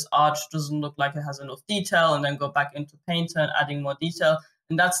 oh, this arch doesn't look like it has enough detail, and then go back into Painter and adding more detail.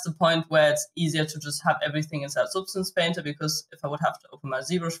 And that's the point where it's easier to just have everything inside Substance Painter, because if I would have to open my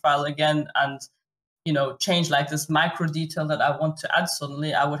ZBrush file again and change like this micro detail that I want to add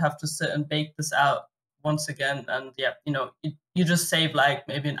suddenly, I would have to sit and bake this out once again. And yeah, you just save like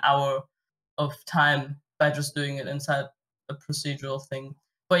maybe an hour of time by just doing it inside a procedural thing.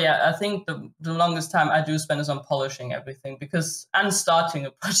 But yeah, I think the longest time I do spend is on polishing everything, and starting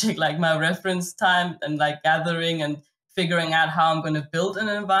a project, like my reference time and like gathering and figuring out how I'm going to build an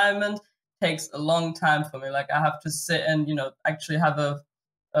environment takes a long time for me. Like I have to sit and, actually have a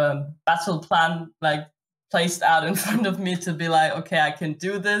battle plan like placed out in front of me to be like, okay, I can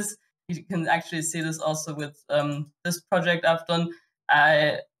do this. You can actually see this also with this project I've done.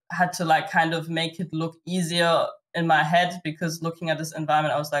 I had to like kind of make it look easier in my head, because looking at this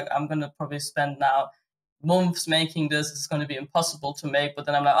environment, I was like, I'm going to probably spend now months making this. It's going to be impossible to make. But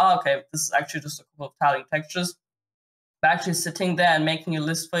then I'm like, oh, okay, this is actually just a couple of tiling textures. But actually sitting there and making a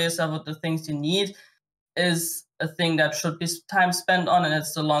list for yourself of the things you need is a thing that should be time spent on, and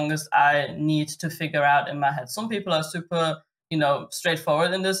it's the longest I need to figure out in my head. Some people are super,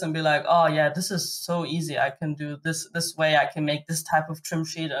 straightforward in this and be like, oh yeah, this is so easy. I can do this way. I can make this type of trim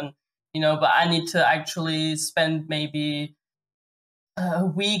sheet, and but I need to actually spend maybe a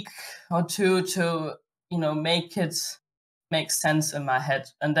week or two to make it make sense in my head.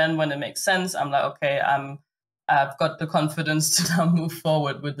 And then when it makes sense, I'm like, okay, I've got the confidence to now move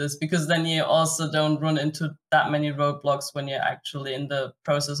forward with this, because then you also don't run into that many roadblocks when you're actually in the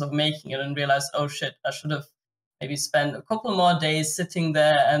process of making it and realize, oh shit, I should have maybe spent a couple more days sitting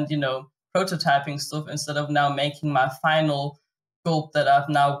there and, prototyping stuff, instead of now making my final sculpt that I've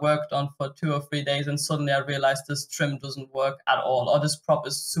now worked on for 2 or 3 days. And suddenly I realize this trim doesn't work at all, or this prop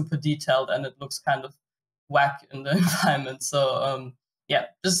is super detailed and it looks kind of whack in the environment. So yeah,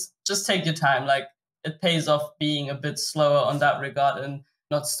 just take your time. Like, it pays off being a bit slower on that regard and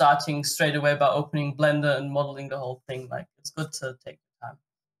not starting straight away by opening Blender and modeling the whole thing. Like, it's good to take the time.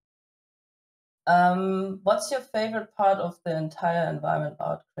 What's your favorite part of the entire environment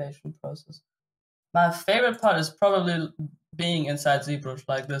art creation process? My favorite part is probably being inside ZBrush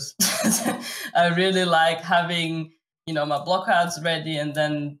like this. I really like having, my block arts ready, and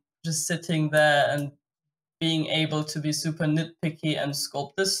then just sitting there and being able to be super nitpicky and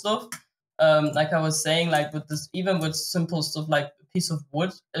sculpt this stuff. Like I was saying, like with this, even with simple stuff like a piece of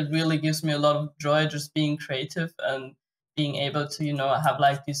wood, it really gives me a lot of joy just being creative and being able to, have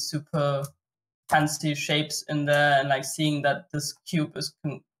like these super fancy shapes in there, and like seeing that this cube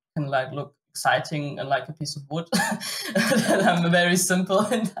can like look exciting and like a piece of wood. I'm very simple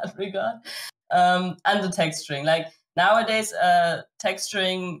in that regard. And the texturing, like nowadays,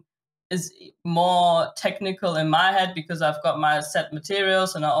 texturing is more technical in my head, because I've got my set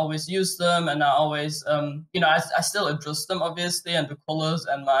materials and I always use them, and I always, I still adjust them obviously, and the colors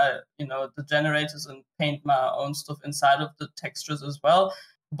and my, the generators, and paint my own stuff inside of the textures as well.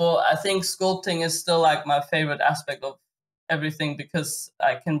 But I think sculpting is still like my favorite aspect of everything, because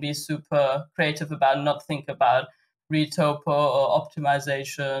I can be super creative about, not think about retopo or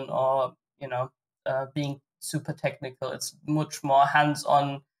optimization or, being super technical. It's much more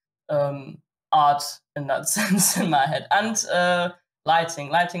hands-on art in that sense in my head. And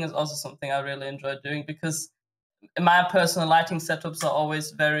lighting is also something I really enjoy doing, because my personal lighting setups are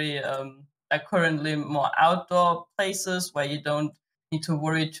always very like currently more outdoor places where you don't need to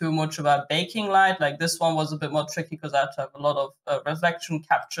worry too much about baking light. Like this one was a bit more tricky because I had to have a lot of reflection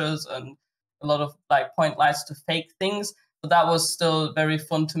captures and a lot of like point lights to fake things. But that was still very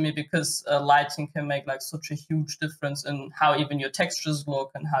fun to me because lighting can make like such a huge difference in how even your textures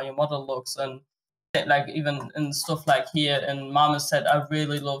look and how your model looks. And like even in stuff like here in Marmoset, I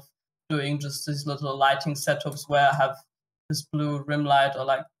really love doing just these little lighting setups where I have this blue rim light or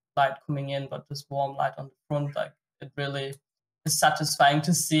like light coming in, but this warm light on the front. Like it really is satisfying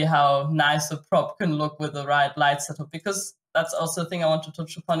to see how nice a prop can look with the right light setup, because that's also a thing I want to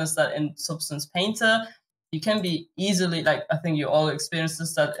touch upon, is that in Substance Painter, you can be easily, like, I think you all experienced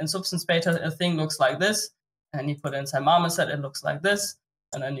this, that in Substance Painter, a thing looks like this, and you put it inside Marmoset, it looks like this,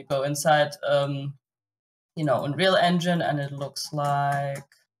 and then you go inside, you know, Unreal Engine, and it looks like,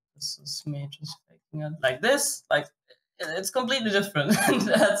 this is me just faking it, like this, like, it's completely different.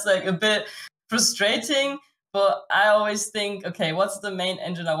 That's like a bit frustrating, but I always think, okay, what's the main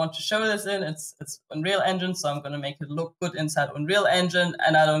engine I want to show this in? It's Unreal Engine, so I'm going to make it look good inside Unreal Engine,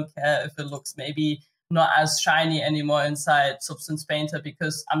 and I don't care if it looks maybe not as shiny anymore inside Substance Painter,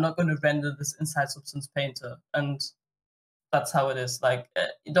 because I'm not going to render this inside Substance Painter. And that's how it is. Like,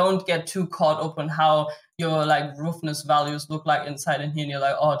 you don't get too caught up on how your like roughness values look like inside in here, and you're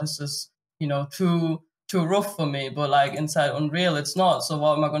like, oh, this is, you know, too rough for me. But like inside Unreal, it's not. So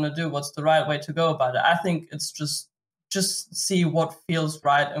what am I going to do? What's the right way to go about it? I think it's just see what feels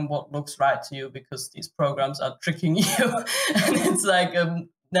right and what looks right to you, because these programs are tricking you, and it's like a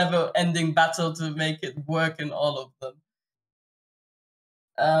never-ending battle to make it work in all of them.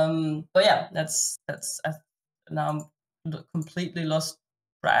 But yeah, that's now I'm completely lost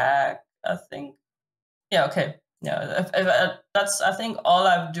track, I think. Yeah, okay. Yeah, if that's, I think, all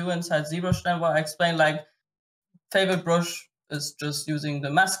I do inside ZBrush. Then what I explained, like, favorite brush is just using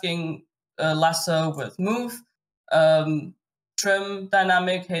the masking lasso with move, trim,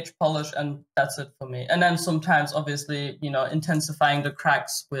 dynamic, H polish, and that's it for me. And then sometimes, obviously, you know, intensifying the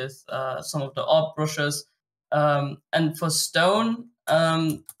cracks with some of the ORB brushes. And for stone,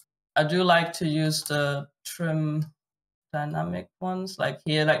 I do like to use the trim dynamic ones. Like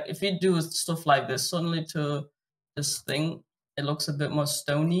here, like if you do stuff like this, suddenly to this thing, it looks a bit more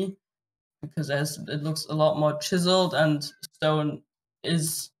stony, because it looks a lot more chiseled, and stone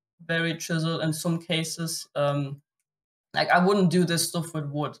is very chiseled in some cases. Like I wouldn't do this stuff with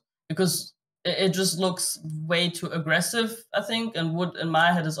wood, because it just looks way too aggressive, I think. And wood in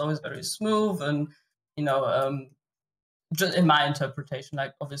my head is always very smooth, and you know, just in my interpretation,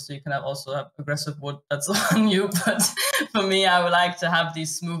 like obviously you can also have aggressive wood, that's on you, but for me, I would like to have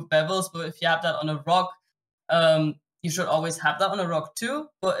these smooth bevels. But if you have that on a rock, you should always have that on a rock too,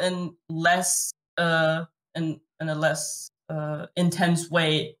 but in less in a less intense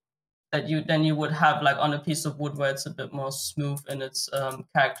way that you would have like on a piece of wood, where it's a bit more smooth in its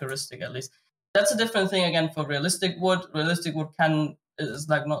characteristic, at least. That's a different thing again for realistic wood. Realistic wood is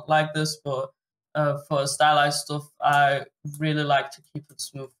like not like this, but for stylized stuff, I really like to keep it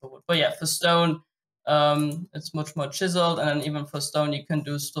smooth for wood. But yeah, for stone, it's much more chiseled, and then even for stone, you can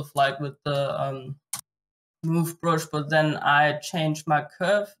do stuff like with the move brush, but then I change my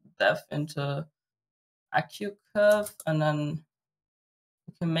curve depth into acute curve, and then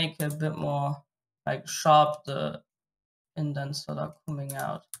you can make it a bit more like sharp, the indents that are coming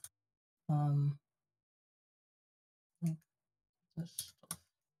out.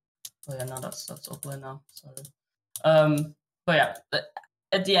 Oh yeah, no, that's ugly now. Sorry. But yeah,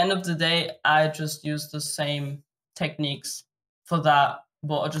 at the end of the day, I just use the same techniques for that,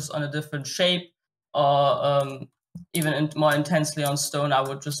 but just on a different shape, or even more intensely on stone. I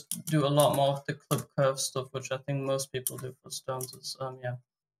would just do a lot more of the clip curve stuff, which I think most people do for stones. Is yeah,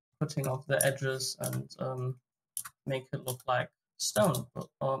 putting off the edges and make it look like stone,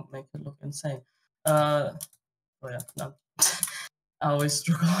 or make it look insane. Oh yeah, no. I always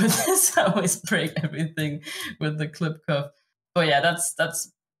struggle with this. I always break everything with the clip curve. But yeah,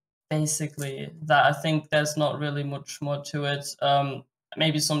 that's basically that. I think there's not really much more to it.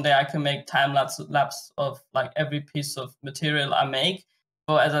 Maybe someday I can make time lapse of like every piece of material I make.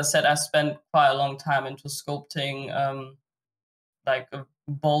 But as I said, I spent quite a long time into sculpting like a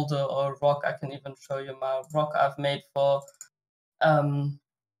boulder or a rock. I can even show you my rock I've made for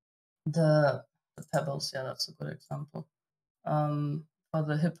the pebbles. Yeah, that's a good example. For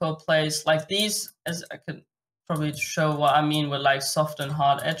the hippo place, like these, as I could probably show what I mean with like soft and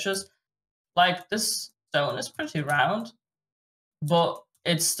hard edges. Like this stone is pretty round, but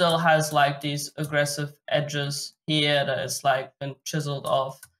it still has like these aggressive edges here that is like been chiseled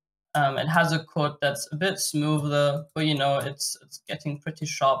off. It has a cut that's a bit smoother, but you know, it's getting pretty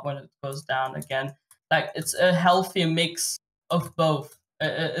sharp when it goes down again. Like it's a healthy mix of both.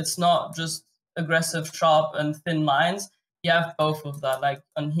 It's not just aggressive, sharp, and thin lines. you have both of that. Like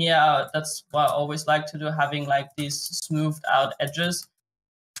on here, that's what I always like to do, having like these smoothed out edges,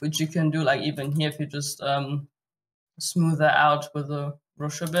 which you can do like even here if you just smooth that out with a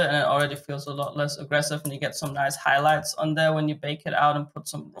brush a bit, and it already feels a lot less aggressive, and you get some nice highlights on there when you bake it out and put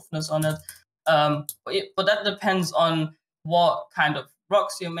some roughness on it. But that depends on what kind of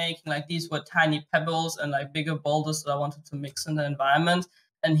rocks you're making. Like these were tiny pebbles and like bigger boulders that I wanted to mix in the environment.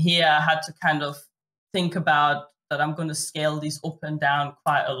 And here I had to kind of think about that I'm going to scale these up and down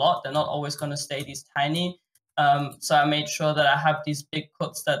quite a lot. They're not always going to stay these tiny. So I made sure that I have these big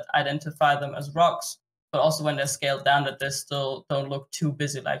cuts that identify them as rocks, but also when they're scaled down, that they still don't look too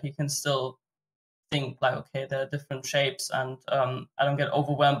busy. Like you can still think like, okay, they're different shapes, and I don't get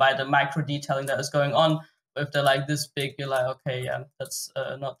overwhelmed by the micro detailing that is going on. But if they're like this big, you're like, okay, yeah, that's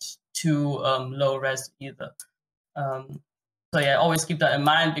not too low res either. So yeah, always keep that in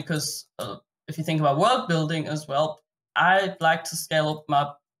mind, because if you think about world building as well, I like to scale up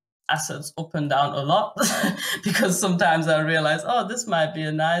my assets up and down a lot because sometimes I realize, oh, this might be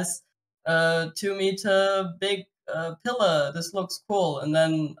a nice 2-meter big pillar. This looks cool, and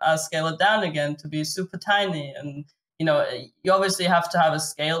then I scale it down again to be super tiny. And you know, you obviously have to have a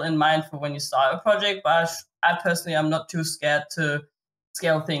scale in mind for when you start a project. But I personally, I'm not too scared to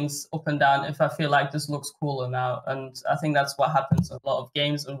scale things up and down if I feel like this looks cooler now. And I think that's what happens in a lot of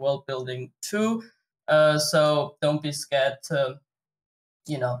games and world building too. So don't be scared to,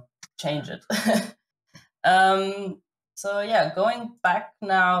 you know, change it. So yeah, going back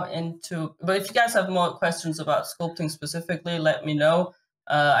now into, but if you guys have more questions about sculpting specifically, let me know.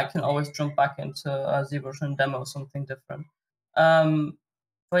 I can always jump back into ZBrush and demo something different.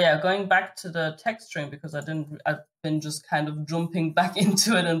 But yeah, going back to the texturing, because I've been just kind of jumping back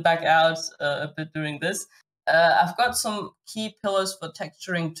into it and back out a bit during this. I've got some key pillars for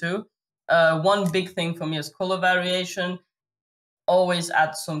texturing too. One big thing for me is color variation. Always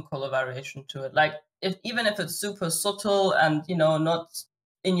add some color variation to it. Like even if it's super subtle and, you know, not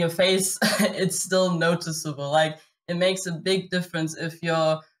in your face, it's still noticeable. Like it makes a big difference if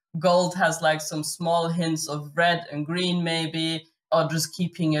your gold has like some small hints of red and green maybe, or just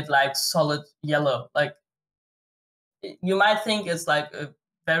keeping it like solid yellow. Like you might think it's like a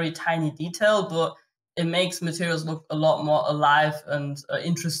very tiny detail, but it makes materials look a lot more alive and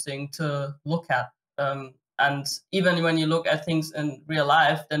interesting to look at. And even when you look at things in real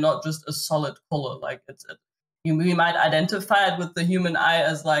life, they're not just a solid color. Like we might identify it with the human eye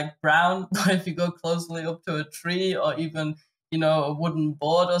as like brown, but if you go closely up to a tree or even, you know, a wooden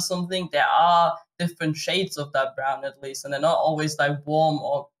board or something, there are different shades of that brown at least, and they're not always like warm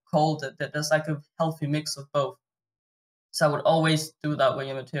or cold. There's like a healthy mix of both. So I would always do that with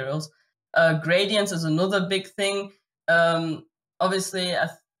your materials. Gradients is another big thing. Obviously, I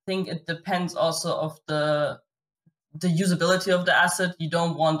think it depends also of the usability of the asset. You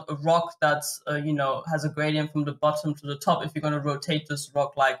don't want a rock that's, you know, has a gradient from the bottom to the top. If you're going to rotate this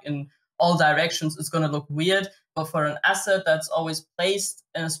rock like in all directions, it's going to look weird. But for an asset that's always placed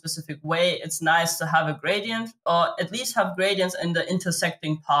in a specific way, it's nice to have a gradient, or at least have gradients in the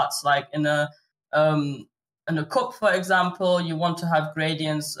intersecting parts, like in a cup, for example. You want to have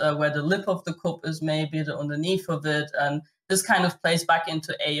gradients where the lip of the cup is maybe the underneath of it, and this kind of plays back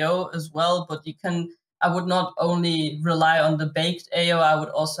into AO as well. But you can, I would not only rely on the baked AO, I would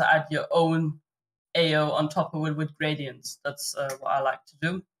also add your own AO on top of it with gradients. That's what I like to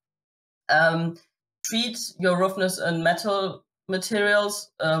do. Treat your roughness and metal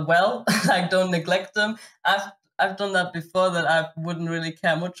materials well. Like don't neglect them. I've done that before, that I wouldn't really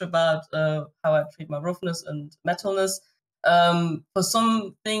care much about how I treat my roughness and metalness. For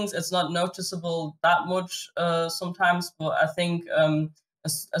some things, it's not noticeable that much sometimes, but I think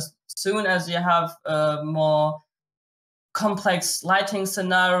as soon as you have a more complex lighting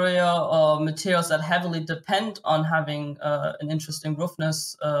scenario or materials that heavily depend on having an interesting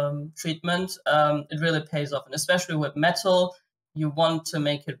roughness treatment, it really pays off. And especially with metal, you want to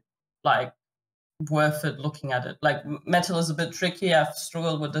make it like worth it looking at it. Like metal is a bit tricky. I've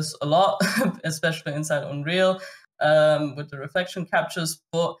struggled with this a lot, especially inside Unreal with the reflection captures.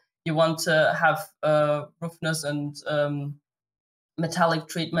 But you want to have roughness and metallic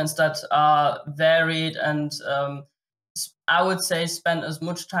treatments that are varied, and I would say spend as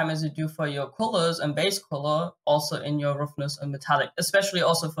much time as you do for your colors and base color also in your roughness and metallic, especially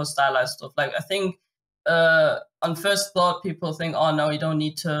also for stylized stuff. Like I think on first thought, people think, oh no, you don't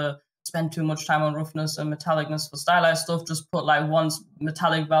need to spend too much time on roughness and metallicness for stylized stuff. Just put like one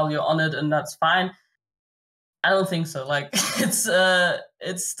metallic value on it and that's fine. I don't think so. Like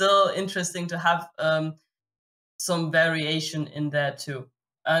it's still interesting to have some variation in there too.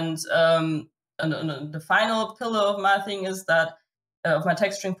 And the final pillar of my thing is that of my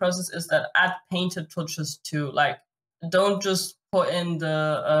texturing process is that add painted touches too. Like, don't just put in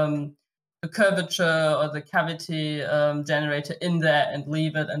the curvature or the cavity generator in there and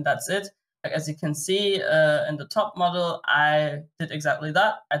leave it and that's it. Like, as you can see in the top model, I did exactly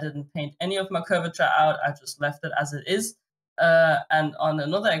that. I didn't paint any of my curvature out. I just left it as it is. And on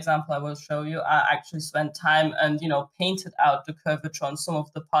another example I will show you, I actually spent time and, painted out the curvature on some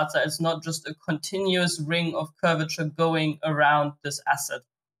of the parts. That it's not just a continuous ring of curvature going around this asset,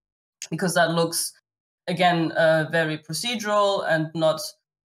 because that looks, again, very procedural and not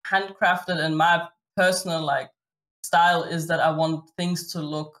handcrafted. And my personal style is that I want things to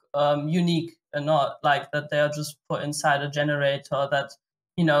look unique and not like that they are just put inside a generator, that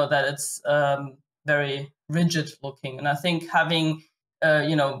that it's very rigid looking. And I think having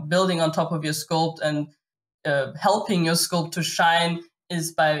building on top of your sculpt and helping your sculpt to shine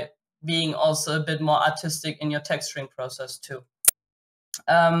is by being also a bit more artistic in your texturing process too.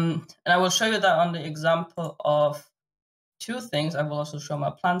 And I will show you that on the example of two things. I will also show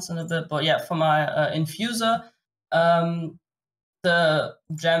my plants in a bit, but yeah, for my infuser, the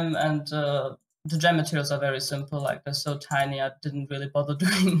gem and the gem materials are very simple. Like, they're so tiny, I didn't really bother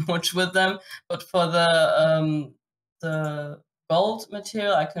doing much with them. But for the gold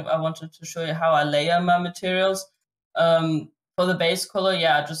material, I wanted to show you how I layer my materials. For the base color,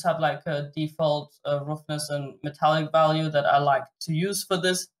 yeah, I just have like a default roughness and metallic value that I like to use for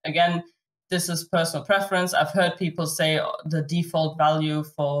this. Again, this is personal preference. I've heard people say the default value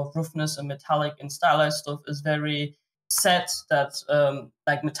for roughness and metallic in stylized stuff is very set, that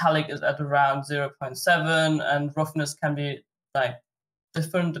like metallic is at around 0.7 and roughness can be like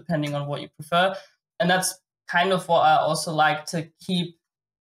different depending on what you prefer. And that's kind of what I also like to keep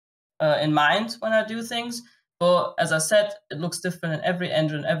in mind when I do things. But as I said, it looks different in every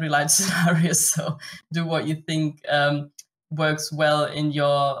engine, every light scenario. So do what you think works well in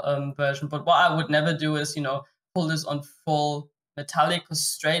your version. But what I would never do is, pull this on full metallic, because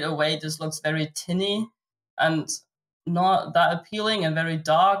straight away this looks very tinny and not that appealing and very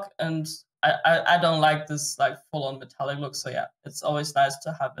dark. And I don't like this like full on metallic look. So yeah, it's always nice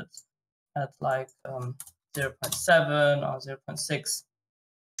to have it at like 0.7 or 0.6.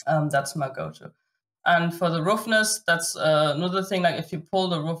 That's my go-to. And for the roughness, that's another thing. Like, if you pull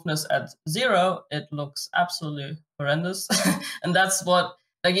the roughness at 0, it looks absolutely horrendous. And that's what,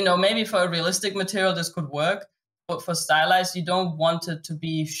 like, maybe for a realistic material, this could work. But for stylized, you don't want it to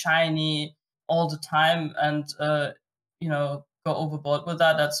be shiny all the time and, go overboard with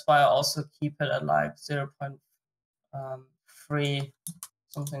that. That's why I also keep it at like 0.3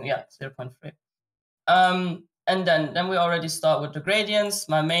 something. Yeah, 0.3. And then we already start with the gradients.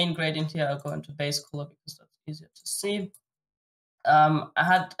 My main gradient here, I'll go into base color because that's easier to see. I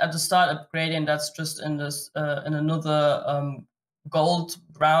had at the start a gradient that's just in this in another gold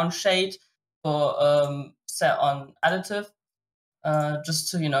brown shade for set on additive, just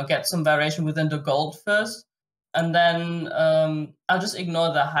to get some variation within the gold first. And then I'll just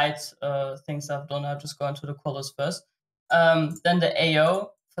ignore the height things I've done. I'll just go into the colors first. Then the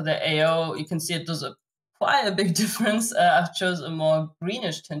AO. For the AO, you can see it does quite a big difference. I've chose a more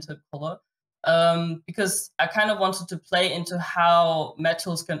greenish tinted color because I kind of wanted to play into how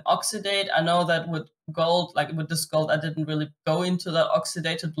metals can oxidate. I know that with gold, like with this gold, I didn't really go into that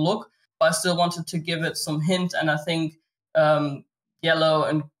oxidated look, but I still wanted to give it some hint. And I think yellow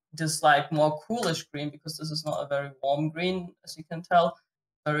and this like more coolish green, because this is not a very warm green, as you can tell,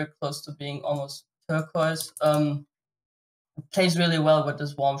 very close to being almost turquoise. Plays really well with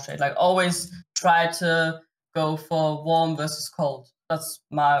this warm shade. Like, always try to go for warm versus cold. That's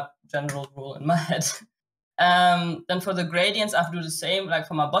my general rule in my head. Then for the gradients, I have to do the same. Like,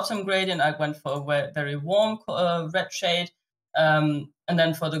 for my bottom gradient, I went for a very warm red shade. And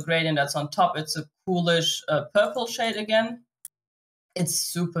then for the gradient that's on top, it's a coolish purple shade again. It's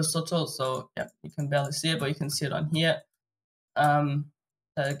super subtle, so yeah, you can barely see it, but you can see it on here. That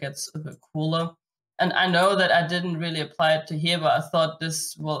it gets a bit cooler. And I know that I didn't really apply it to here, but I thought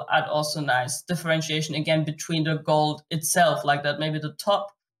this will add also nice differentiation again between the gold itself, like that maybe the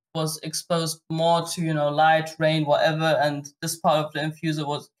top was exposed more to, light, rain, whatever, and this part of the infuser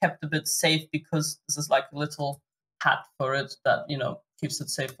was kept a bit safe because this is like a little hat for it that, keeps it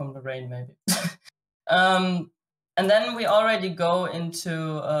safe from the rain maybe. And then we already go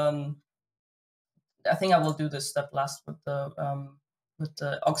into, I think I will do this step last with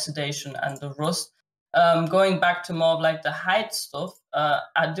the oxidation and the rust. Going back to more of like the height stuff,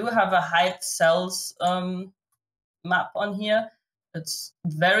 I do have a height cells map on here. It's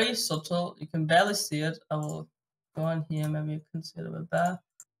very subtle. You can barely see it. I will go on here. Maybe you can see it a bit better.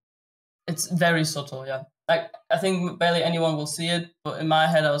 It's very subtle, yeah. Like, I think barely anyone will see it, but in my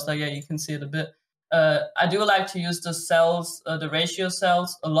head, I was like, yeah, you can see it a bit. I do like to use the cells, the ratio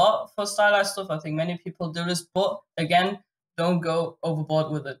cells a lot for stylized stuff. I think many people do this, but again, don't go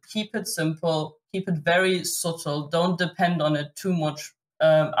overboard with it. Keep it simple, keep it very subtle. Don't depend on it too much.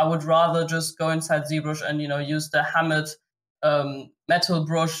 I would rather just go inside ZBrush and, use the hammered metal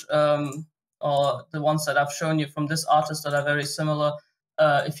brush, or the ones that I've shown you from this artist that are very similar.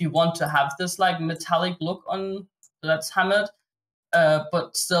 If you want to have this like metallic look on that's hammered,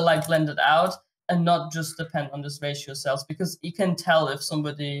 but still like blended out, and not just depend on this ratio cells, because you can tell if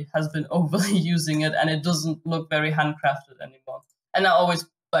somebody has been overly using it and it doesn't look very handcrafted anymore. And I always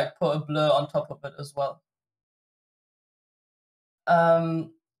like put a blur on top of it as well. And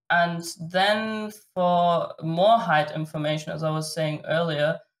then for more height information, as I was saying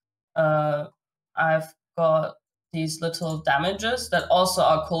earlier, I've got these little damages that also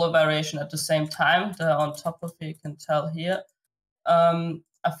are color variation at the same time. They're on top of it, you can tell here.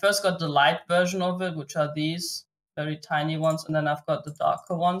 I first got the light version of it, which are these very tiny ones, and then I've got the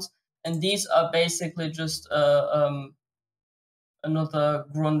darker ones. And these are basically just another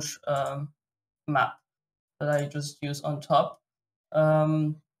grunge map that I just use on top.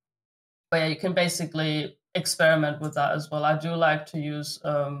 But yeah, you can basically experiment with that as well. I do like to use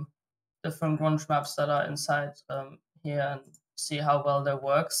different grunge maps that are inside here and see how well they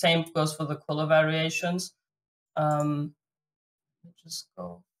work. Same goes for the color variations. Let me just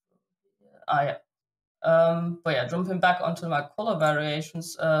go. Yeah. But yeah, jumping back onto my color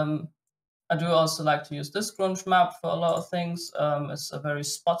variations, I do also like to use this grunge map for a lot of things. It's a very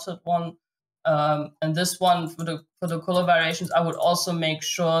spotted one. And this one for the color variations, I would also make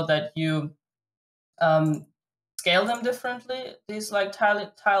sure that you scale them differently, these like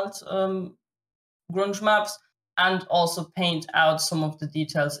tiled grunge maps, and also paint out some of the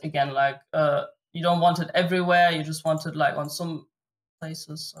details again. Like you don't want it everywhere, you just want it like on some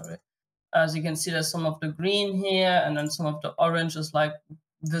places, sorry. As you can see, there's some of the green here, and then some of the orange is like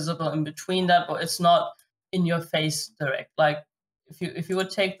visible in between that, but it's not in your face direct. Like if you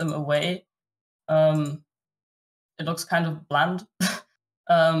would take them away, it looks kind of bland.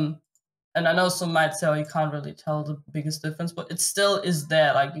 And I know some might say, oh, you can't really tell the biggest difference, but it still is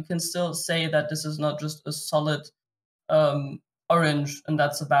there. Like you can still say that this is not just a solid orange and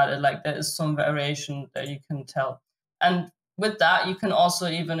that's about it. Like there is some variation that you can tell. And with that, you can also,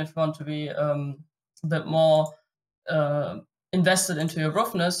 even if you want to be a bit more invested into your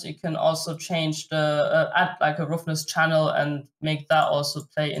roughness, you can also change the, add like a roughness channel and make that also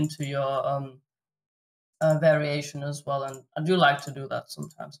play into your variation as well. And I do like to do that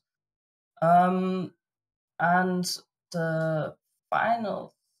sometimes. And the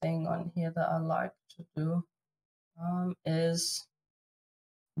final thing on here that I like to do is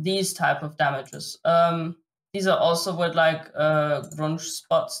these type of damages. These are also with like grunge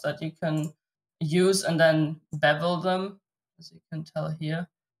spots that you can use and then bevel them, as you can tell here,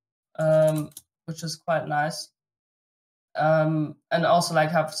 which is quite nice. And also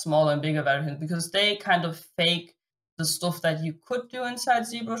like have smaller and bigger variants, because they kind of fake the stuff that you could do inside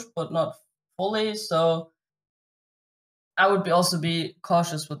ZBrush, but not fully. So I would also be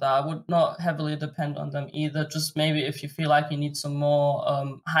cautious with that. I would not heavily depend on them either. Just maybe if you feel like you need some more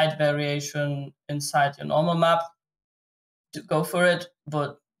height variation inside your normal map, to go for it.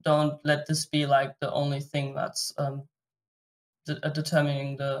 But don't let this be like the only thing that's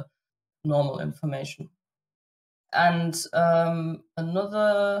determining the normal information. And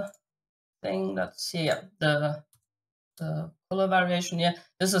another thing that's here, the color variation here.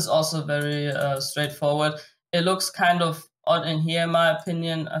 This is also very straightforward. It looks kind of odd in here, in my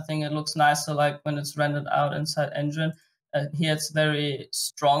opinion. I think it looks nicer like when it's rendered out inside Engine. Here it's very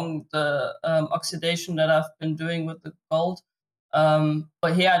strong, the oxidation that I've been doing with the gold.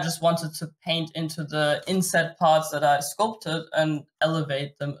 But here I just wanted to paint into the inset parts that I sculpted and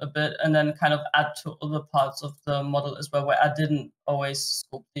elevate them a bit, and then kind of add to other parts of the model as well, where I didn't always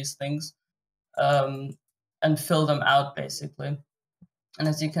sculpt these things. And fill them out basically. And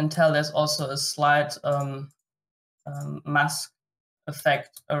as you can tell, there's also a slight mask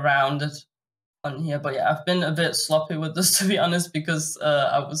effect around it on here. But yeah, I've been a bit sloppy with this, to be honest, because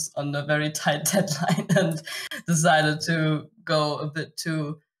I was on a very tight deadline and decided to go a bit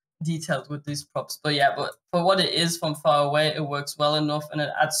too detailed with these props. But yeah, but for what it is from far away, it works well enough, and it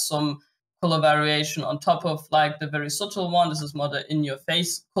adds some color variation on top of like the very subtle one. This is more the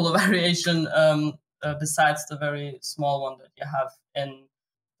in-your-face color variation, besides the very small one that you have in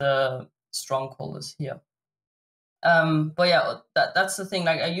the strong colors here. But yeah, that's the thing.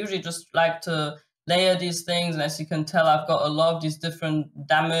 Like I usually just like to layer these things. And as you can tell, I've got a lot of these different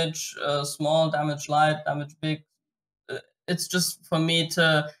damage, small, damage light, damage big. It's just for me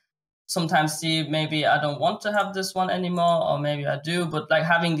to sometimes see, maybe I don't want to have this one anymore, or maybe I do, but like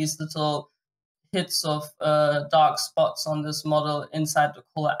having these little hits of dark spots on this model inside the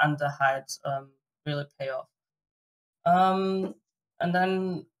color and the height really pay off. And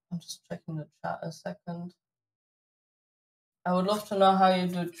then I'm just checking the chat a second. I would love to know how you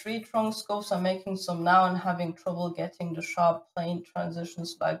do tree trunk scopes. I'm making some now and having trouble getting the sharp plane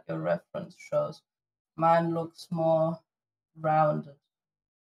transitions like your reference shows. Mine looks more rounded.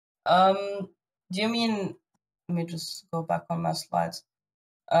 Do you mean, let me just go back on my slides.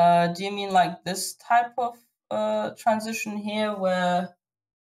 Do you mean like this type of transition here where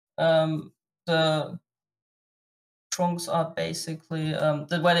the trunks are basically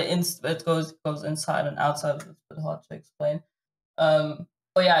where it goes inside and outside? It's a bit hard to explain.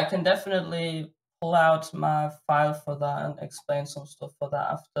 But yeah, I can definitely pull out my file for that and explain some stuff for that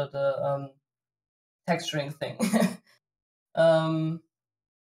after the texturing thing.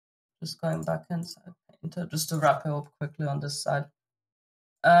 Just going back inside Painter just to wrap it up quickly on this side.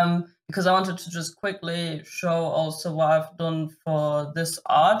 Because I wanted to just quickly show also what I've done for this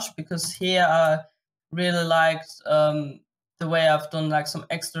arch, because here I really liked the way I've done like some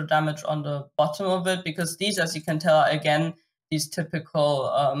extra damage on the bottom of it, because these, as you can tell, are again these typical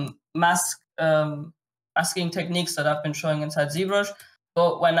masking techniques that I've been showing inside ZBrush.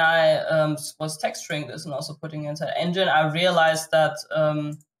 But when I was texturing this and also putting it inside Engine, I realized that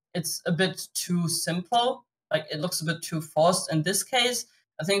it's a bit too simple. Like it looks a bit too forced in this case.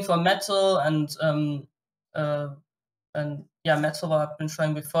 I think for metal and yeah, metal, what I've been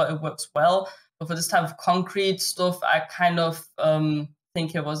showing before, it works well. But for this type of concrete stuff, I kind of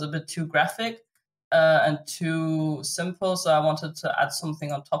think it was a bit too graphic and too simple. So I wanted to add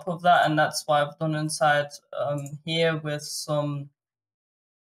something on top of that, and that's why I've done inside here with some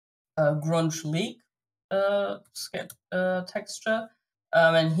grunge leak texture.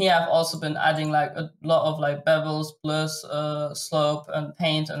 And here I've also been adding like a lot of like bevels, blurs, slope, and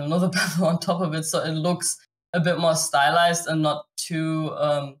paint, and another bevel on top of it, so it looks a bit more stylized and not too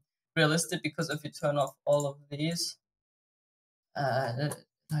realistic. Because if you turn off all of these,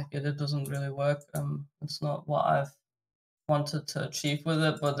 it doesn't really work. It's not what I've wanted to achieve with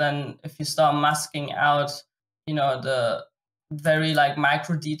it. But then if you start masking out, you know, the very like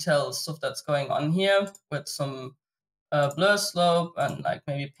micro detail stuff that's going on here with some blur slope and like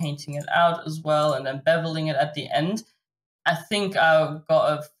maybe painting it out as well and then beveling it at the end, I think I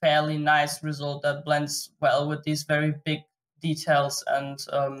got a fairly nice result that blends well with these very big details and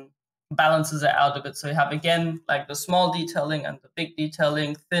balances it out a bit. So you have again like the small detailing and the big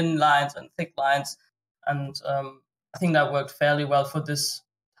detailing, thin lines and thick lines, and I think that worked fairly well for this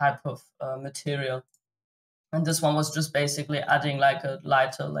type of material. And this one was just basically adding like a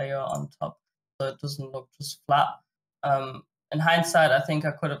lighter layer on top, so it doesn't look just flat. In hindsight, I think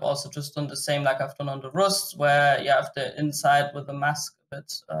I could have also just done the same like I've done on the rust, where you have the inside with the mask a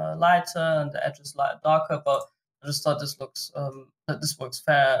bit lighter and the edges darker. But I just thought this looks that this works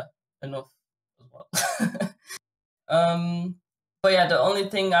fair enough as well. But yeah, the only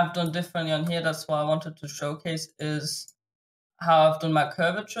thing I've done differently on here, that's what I wanted to showcase, is how I've done my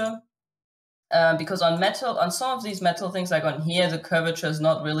curvature. Because on some of these metal things, like on here, the curvature is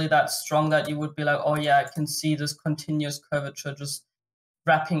not really that strong that you would be like, oh yeah, I can see this continuous curvature just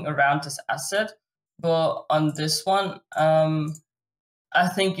wrapping around this asset. But on this one, I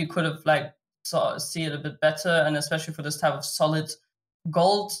think you could have like sort of see it a bit better, and especially for this type of solid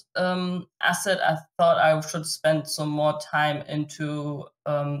gold asset, I thought I should spend some more time into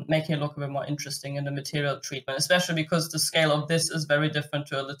making it look a bit more interesting in the material treatment, especially because the scale of this is very different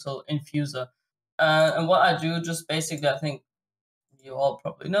to a little infuser. And what I do, just basically, I think you all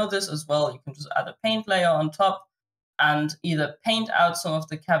probably know this as well, you can just add a paint layer on top and either paint out some of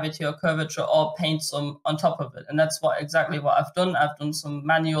the cavity or curvature or paint some on top of it. And that's exactly what I've done. I've done some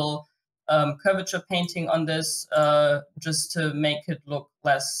manual curvature painting on this just to make it look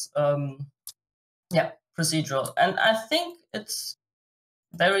less procedural. And I think it's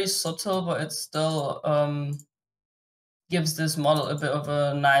very subtle, but it still gives this model a bit of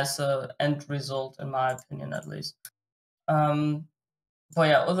a nicer end result, in my opinion, at least. But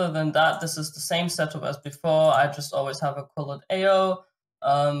yeah, other than that, this is the same setup as before. I just always have a colored AO.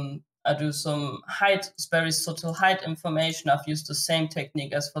 I do some height, very subtle height information. I've used the same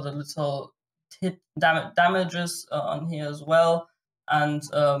technique as for the little damages on here as well. And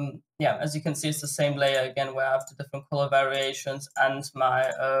yeah, as you can see, it's the same layer again, where I have the different color variations and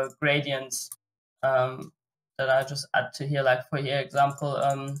my gradients that that I just add to here. Like for here example,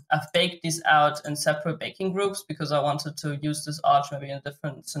 I've baked these out in separate baking groups because I wanted to use this arch maybe in a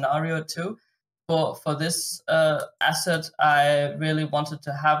different scenario too. But for this asset, I really wanted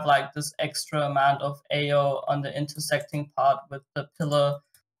to have like this extra amount of AO on the intersecting part with the pillar.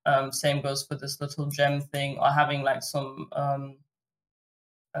 Same goes for this little gem thing, or having like some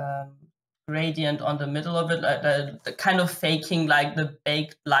gradient on the middle of it, like the kind of faking like the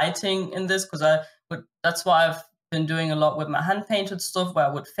baked lighting in this, because that's why I've been doing a lot with my hand painted stuff, where I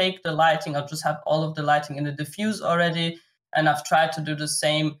would fake the lighting. I'll just have all of the lighting in the diffuse already, and I've tried to do the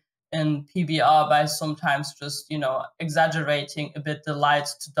same in PBR by sometimes just, you know, exaggerating a bit the light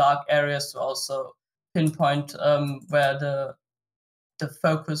to dark areas to also pinpoint where the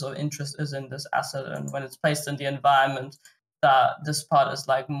focus or interest is in this asset, and when it's placed in the environment, that this part is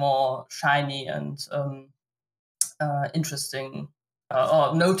like more shiny and interesting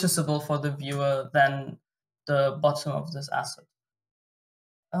or noticeable for the viewer than the bottom of this asset.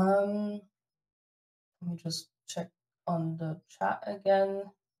 Let me just check on the chat again.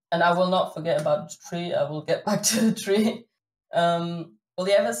 And I will not forget about the tree. I will get back to the tree. Will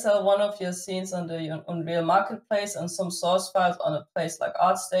you ever sell one of your scenes on the Unreal Marketplace and some source files on a place like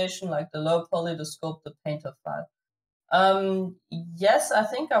ArtStation, like the low poly, the sculpt, the painter file? Yes, I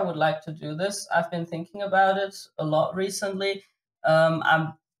think I would like to do this. I've been thinking about it a lot recently.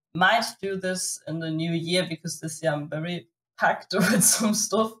 I might do this in the new year because this year I'm very packed with some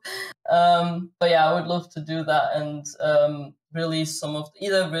stuff. But yeah, I would love to do that and release some of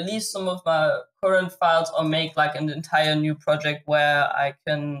my current files, or make like an entire new project where I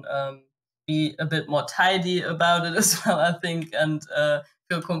can be a bit more tidy about it as well, I think, and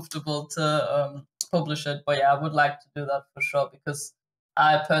feel comfortable to publish it. But yeah, I would like to do that for sure, because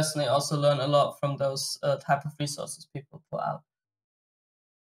I personally also learn a lot from those type of resources people put out.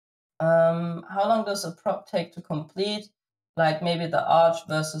 How long does a prop take to complete? Like maybe the arch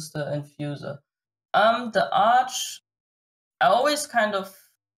versus the infuser. The arch, I always kind of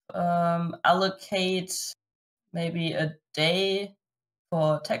allocate maybe a day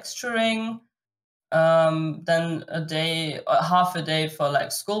for texturing, then a day, half a day for like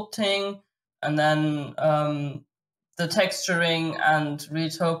sculpting, and then the texturing and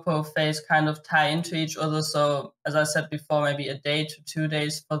retopo phase kind of tie into each other. So as I said before, maybe a day to 2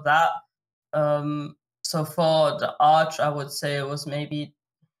 days for that. So for the arch, I would say it was maybe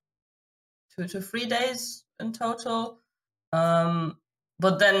 2 to 3 days in total.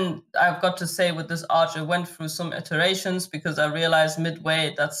 But then I've got to say, with this arch, it went through some iterations, because I realized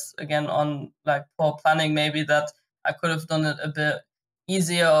midway, that's again on like poor planning maybe, that I could have done it a bit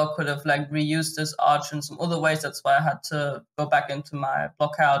easier, or could have like reused this arch in some other ways. That's why I had to go back into my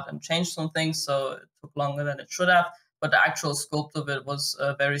blockout and change some things. So it took longer than it should have. But the actual sculpt of it was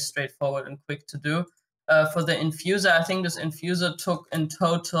very straightforward and quick to do. For the infuser, I think this infuser took in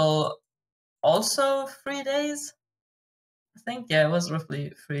total also 3 days. I think, yeah, it was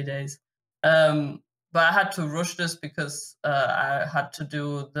roughly 3 days. But I had to rush this because I had to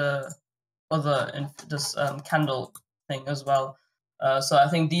do the other candle thing as well. So I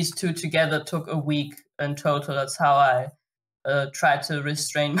think these two together took a week in total. That's how I tried to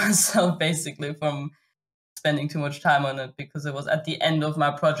restrain myself basically from spending too much time on it, because it was at the end of my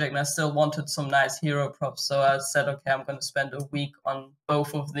project and I still wanted some nice hero props. So I said, okay, I'm going to spend a week on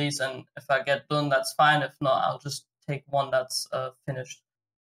both of these, and if I get done, that's fine. If not, I'll just take one that's finished.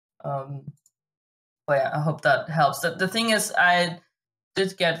 But yeah, I hope that helps. The thing is, I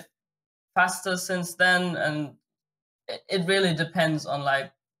did get faster since then, and it really depends on,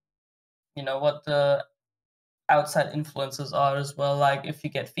 like, you know, what the outside influences are as well. Like if you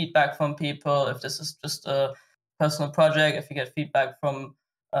get feedback from people, if this is just a personal project, if you get feedback from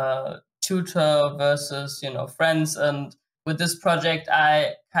tutor versus, you know, friends. And with this project,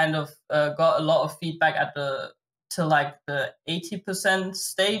 I kind of got a lot of feedback to like the 80%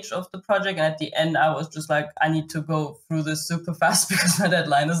 stage of the project, and at the end I was just like, I need to go through this super fast because my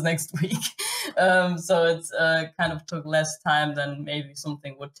deadline is next week. So it's kind of took less time than maybe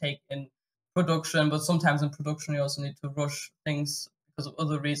something would take in production, but sometimes in production you also need to rush things because of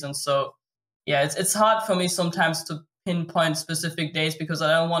other reasons. So yeah, it's hard for me sometimes to pinpoint specific days, because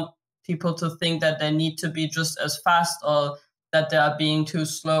I don't want people to think that they need to be just as fast, or that they are being too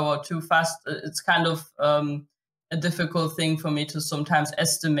slow or too fast. It's kind of a difficult thing for me to sometimes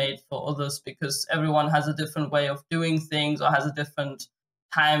estimate for others, because everyone has a different way of doing things, or has a different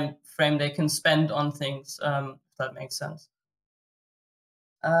time frame they can spend on things, if that makes sense.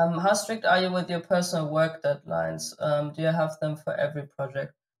 How strict are you with your personal work deadlines? Do you have them for every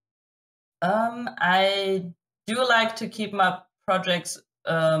project? I do like to keep my projects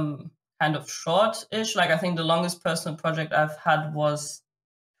kind kind of short-ish. Like I think the longest personal project I've had was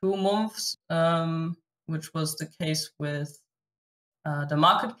 2 months, which was the case with the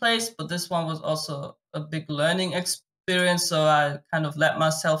marketplace, but this one was also a big learning experience, so I kind of let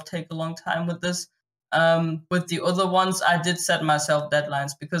myself take a long time with this. With the other ones, I did set myself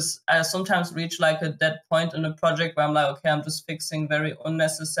deadlines because I sometimes reach like a dead point in a project where I'm like, okay, I'm just fixing very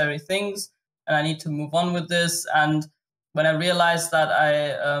unnecessary things and I need to move on with this. And when I realized that,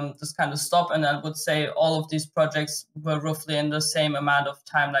 I just kind of stop, and I would say all of these projects were roughly in the same amount of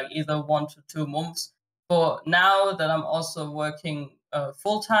time, like either 1 to 2 months. But now that I'm also working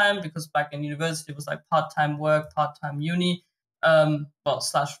full-time, because back in university it was like part-time work, part-time uni, well,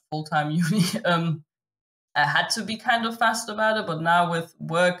 slash full-time uni, I had to be kind of fast about it. But now with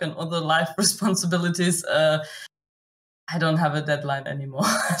work and other life responsibilities, I don't have a deadline anymore.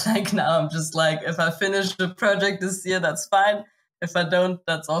 Like now I'm just like, if I finish the project this year, that's fine. If I don't,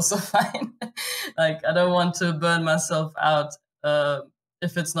 that's also fine. Like I don't want to burn myself out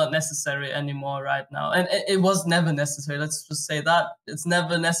if it's not necessary anymore right now. And it was never necessary. Let's just say that. It's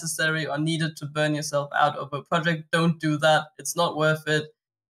never necessary or needed to burn yourself out over a project. Don't do that. It's not worth it.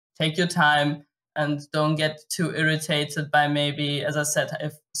 Take your time and don't get too irritated by maybe, as I said,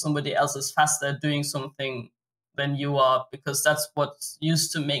 if somebody else is faster at doing something than you are, because that's what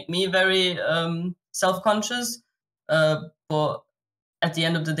used to make me very self-conscious. But at the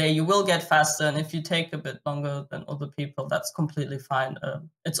end of the day, you will get faster, and if you take a bit longer than other people, that's completely fine.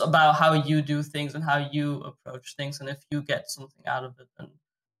 It's about how you do things and how you approach things, and if you get something out of it, and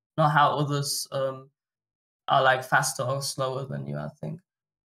not how others are like faster or slower than you, I think.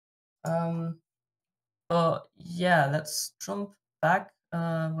 But yeah, let's jump back.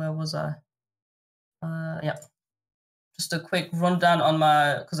 Where was I? Yeah, just a quick rundown on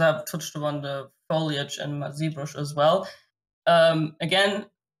my, because I've touched on the foliage and my ZBrush as well. Again,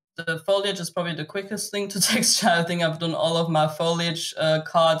 the foliage is probably the quickest thing to texture. I think I've done all of my foliage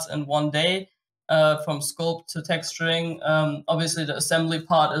cards in one day, from sculpt to texturing. Obviously, the assembly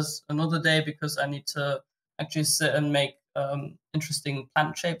part is another day because I need to actually sit and make interesting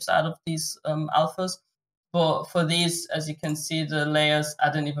plant shapes out of these alphas. But for these, as you can see, the layers, I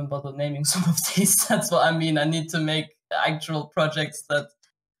didn't even bother naming some of these. That's what I mean. I need to make actual projects that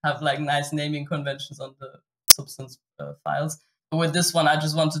have like nice naming conventions on the Substance files. But with this one, I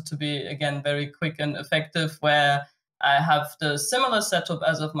just wanted to be, again, very quick and effective, where I have the similar setup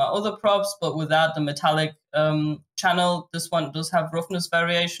as of my other props, but without the metallic channel. This one does have roughness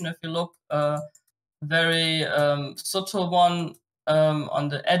variation if you look. Very subtle one on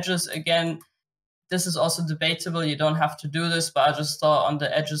the edges again. This is also debatable. You don't have to do this, but I just thought on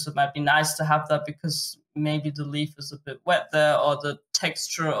the edges it might be nice to have that, because maybe the leaf is a bit wet there, or the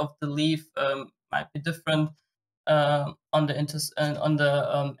texture of the leaf might be different on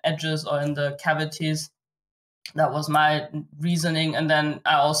the edges or in the cavities. That was my reasoning. And then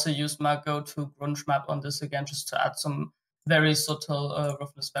I also used my go-to grunge map on this again, just to add some very subtle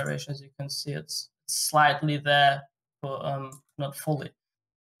roughness variation. As you can see, it's slightly there, but not fully.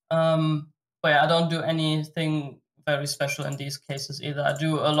 But yeah, I don't do anything very special in these cases either. I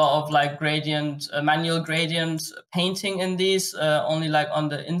do a lot of like gradient, manual gradient painting in these, only like on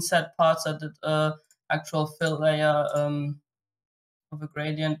the inset parts I did actual fill layer of a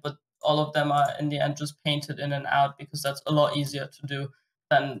gradient, but all of them are in the end just painted in and out, because that's a lot easier to do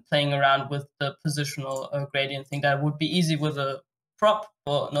than playing around with the positional gradient thing. That would be easy with a prop,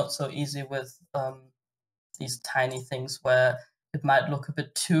 but not so easy with these tiny things where it might look a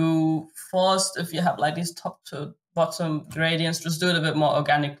bit too forced if you have like these top to bottom gradients. Just do it a bit more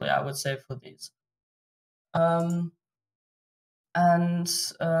organically, I would say, for these.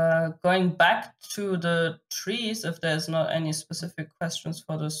 Going back to the trees, if there's not any specific questions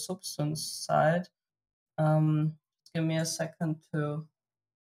for the substance side, give me a second to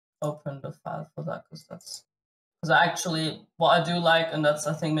open the file for that, because actually what I do like, and that's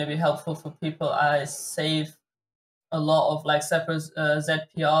I think maybe helpful for people, I save a lot of like separate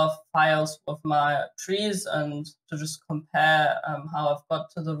ZPR files of my trees, and to just compare how I've got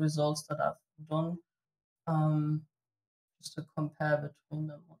to the results that I've done. Just to compare between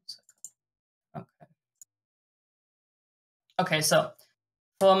them. 1 second. Okay, so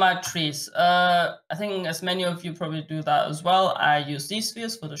for my trees, I think as many of you probably do that as well, I use these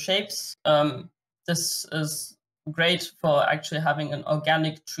spheres for the shapes. This is great for actually having an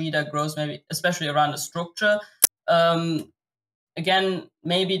organic tree that grows, maybe especially around a structure. Again,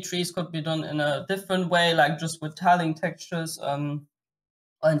 maybe trees could be done in a different way, like just with tiling textures, or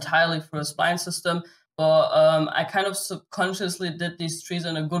entirely through a spline system. But I kind of subconsciously did these trees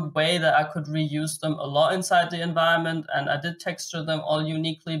in a good way that I could reuse them a lot inside the environment, and I did texture them all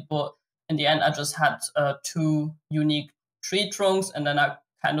uniquely. But in the end, I just had 2 unique tree trunks, and then I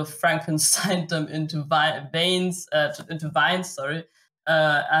kind of Frankensteined them into vines, sorry,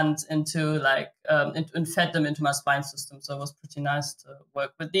 and into like and fed them into my spline system. So it was pretty nice to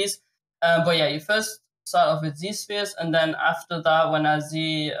work with these. But yeah, you first start off with these spheres, and then after that, when I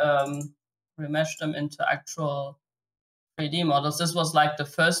remesh them into actual 3D models, this was like the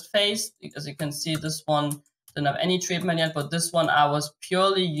first phase. As you can see, this one didn't have any treatment yet, but this one I was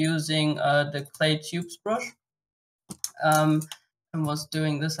purely using the clay tubes brush. And was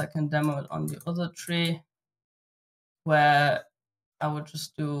doing this. I can demo it on the other tree, where I would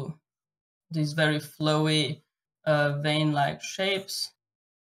just do these very flowy vein-like shapes,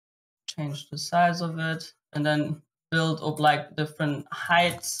 change the size of it, and then build up like different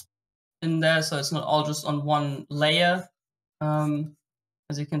heights in there, so it's not all just on one layer.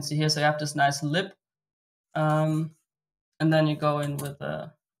 As you can see here, so you have this nice lip, and then you go in with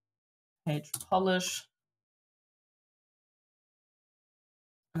a H polish,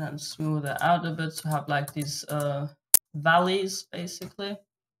 and then smooth it out a bit to have like these valleys basically.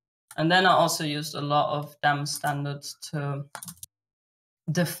 And then I also used a lot of dam standards to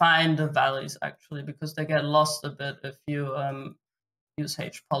define the valleys actually, because they get lost a bit if you use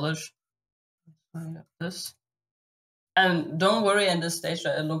H polish. So you have this. And don't worry in this stage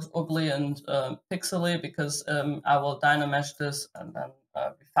that it looks ugly and pixely, because I will dynamesh this and then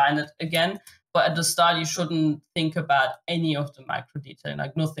refine it again. But at the start, you shouldn't think about any of the micro detailing,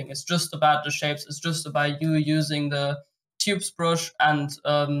 like nothing. It's just about the shapes. It's just about you using the tubes brush and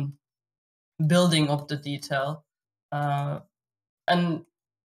building up the detail. And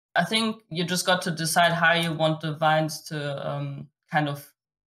I think you just got to decide how you want the vines to kind of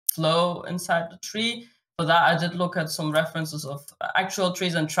flow inside the tree. For that, I did look at some references of actual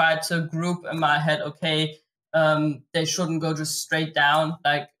trees and tried to group in my head, okay, they shouldn't go just straight down.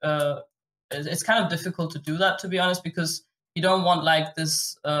 Like, it's kind of difficult to do that, to be honest, because you don't want like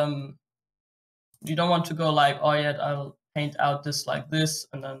this, you don't want to go like, oh yeah, I'll paint out this like this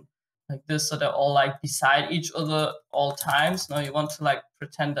and then like this, so they're all like beside each other all times. No, you want to like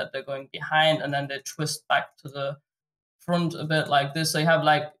pretend that they're going behind and then they twist back to the front a bit like this. So you have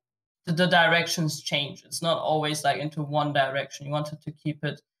like the directions change. It's not always like into one direction. You wanted to keep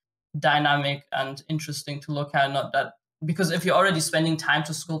it dynamic and interesting to look at, not that, because if you're already spending time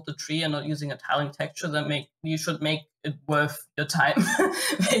to sculpt the tree and not using a tiling texture, then you should make it worth your time.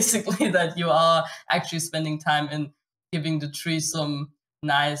 Basically, that you are actually spending time in giving the tree some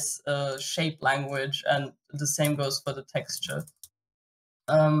nice shape language, and the same goes for the texture.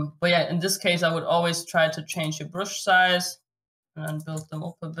 But yeah, in this case, I would always try to change your brush size and then build them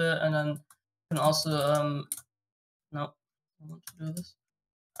up a bit, and then you can also no, I want to do this.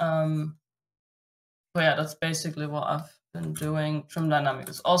 But yeah, that's basically what I've been doing. Trim dynamic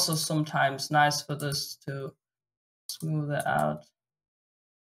is also sometimes nice for this to smooth it out.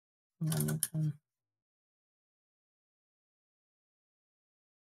 And then you can.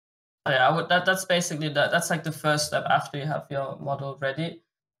 So yeah, that's basically that. That's like the first step after you have your model ready,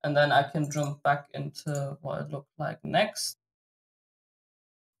 and then I can jump back into what it looked like next.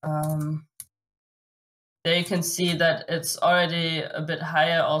 There you can see that it's already a bit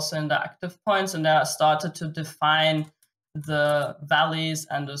higher also in the active points, and I started to define the valleys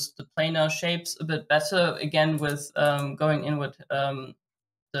and the planar shapes a bit better, again with going in with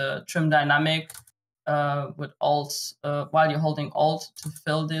the trim dynamic with Alt, while you're holding Alt to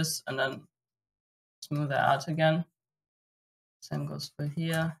fill this, and then smooth it out again. Same goes for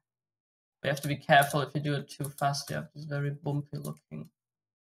here. You have to be careful if you do it too fast. You have these very bumpy looking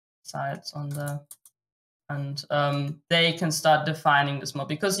sides on there. And they can start defining this more,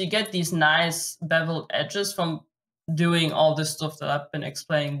 because you get these nice beveled edges from doing all this stuff that I've been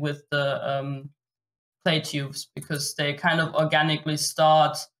explaining with the clay tubes, because they kind of organically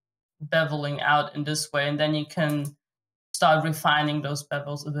start beveling out in this way, and then you can start refining those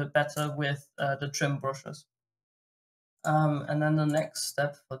bevels a bit better with the trim brushes. And then the next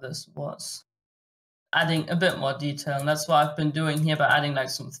step for this was adding a bit more detail, and that's what I've been doing here by adding like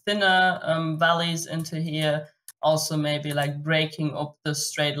some thinner valleys into here. Also maybe like breaking up the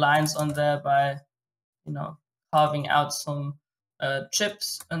straight lines on there by, you know, carving out some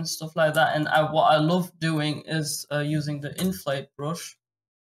chips and stuff like that. And what I love doing is using the inflate brush,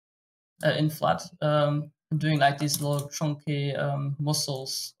 inflat, doing like these little chunky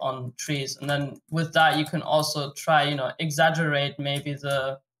muscles on trees. And then with that, you can also try, you know, exaggerate maybe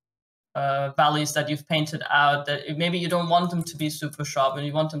the valleys that you've painted out, that maybe you don't want them to be super sharp and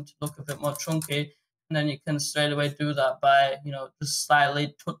you want them to look a bit more chunky, and then you can straight away do that by, you know, just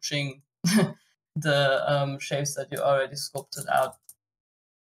slightly touching the shapes that you already sculpted out.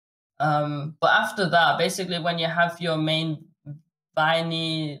 But after that, basically, when you have your main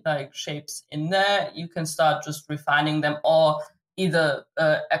viney like shapes in there, you can start just refining them, or either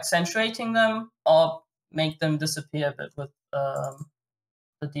accentuating them or make them disappear a bit with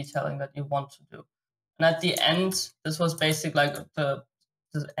the detailing that you want to do. And at the end, this was basically like the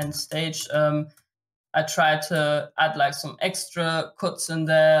end stage. I tried to add like some extra cuts in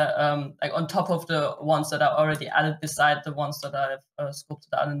there, like on top of the ones that I already added, beside the ones that I've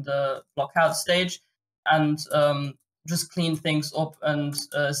sculpted out in the blockout stage, and just clean things up and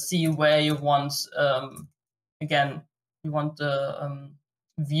see where you want. Again, you want the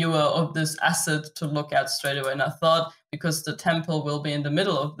viewer of this asset to look at straight away. And I thought, because the temple will be in the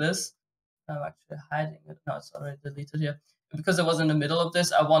middle of this, I'm actually hiding it. No, it's already deleted here. Because it was in the middle of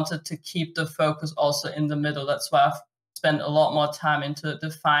this, I wanted to keep the focus also in the middle. That's why I've spent a lot more time into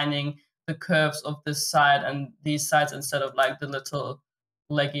defining the curves of this side and these sides, instead of like the little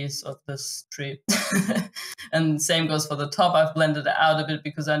leggies of this tree. And same goes for the top. I've blended it out a bit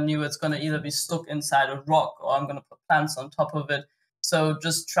because I knew it's going to either be stuck inside a rock or I'm going to put plants on top of it. So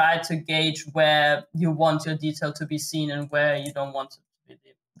just try to gauge where you want your detail to be seen and where you don't want it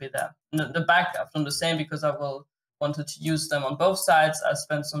to be there. And the back, I've done the same because I wanted to use them on both sides. I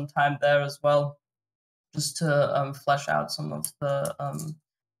spent some time there as well, just to flesh out some of the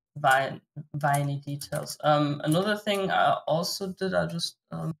viney details. Another thing I also did, I just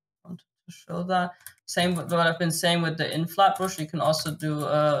wanted to show that. Same with what I've been saying with the in-flat brush, you can also do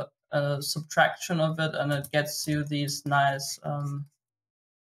a subtraction of it, and it gets you these nice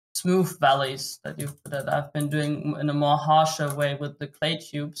smooth valleys that I've been doing in a more harsher way with the clay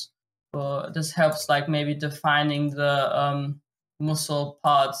tubes. But this helps like maybe defining the muscle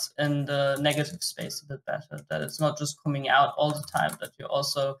parts in the negative space a bit better, that it's not just coming out all the time, that you're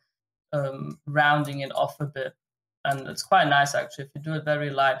also rounding it off a bit. And it's quite nice actually. If you do it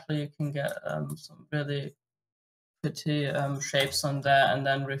very lightly, you can get some really pretty shapes on there, and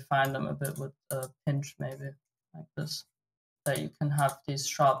then refine them a bit with a pinch, maybe like this, that you can have these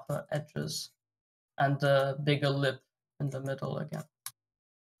sharper edges and the bigger lip in the middle again.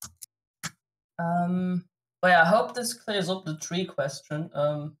 But yeah, I hope this clears up the tree question.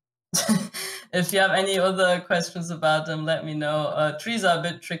 If you have any other questions about them, let me know. Trees are a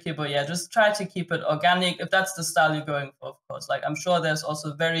bit tricky, but yeah, just try to keep it organic, if that's the style you're going for, of course. Like, I'm sure there's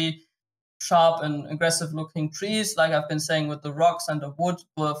also very sharp and aggressive looking trees, like I've been saying with the rocks and the wood.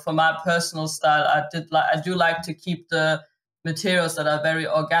 But for my personal style, I do like to keep the materials that are very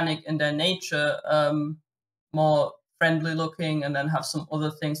organic in their nature more friendly looking, and then have some other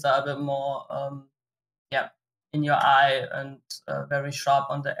things that are a bit more in your eye and very sharp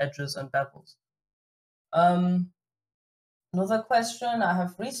on the edges and bevels. Another question: I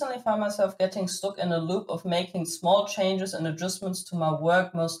have recently found myself getting stuck in a loop of making small changes and adjustments to my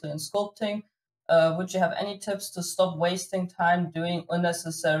work, mostly in sculpting. Would you have any tips to stop wasting time doing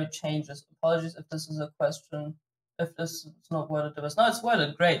unnecessary changes? Apologies if this is a question, if this is not worded the best. No, it's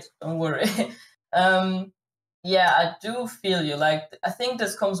worded great, don't worry. Yeah, I do feel you. Like, I think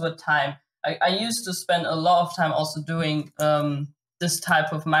this comes with time. I used to spend a lot of time also doing this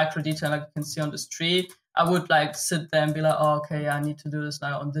type of micro detail, like you can see on this tree. I would like sit there and be like, oh, okay, I need to do this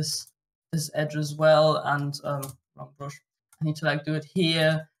now on this edge as well, and wrong brush. I need to like do it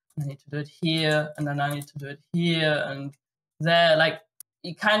here, and I need to do it here, and then I need to do it here and there. Like,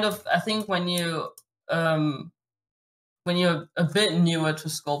 you kind of, I think when you're a bit newer to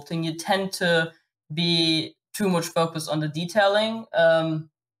sculpting, you tend to be too much focused on the detailing.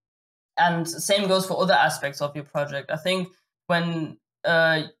 And same goes for other aspects of your project. I think when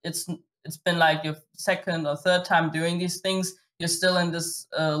it's been like your second or third time doing these things, you're still in this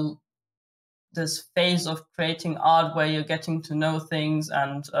this phase of creating art where you're getting to know things,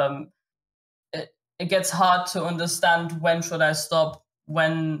 and it gets hard to understand when should I stop,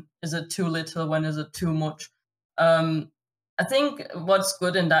 when is it too little, when is it too much. I think what's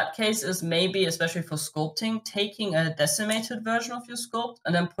good in that case is maybe, especially for sculpting, taking a decimated version of your sculpt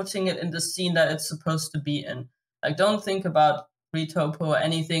and then putting it in the scene that it's supposed to be in. Like, don't think about retopo or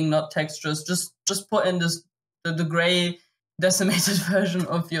anything, not textures. Just put in the gray decimated version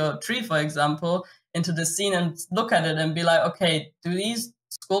of your tree, for example, into the scene and look at it and be like, okay, do these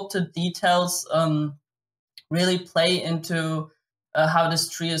sculpted details really play into how this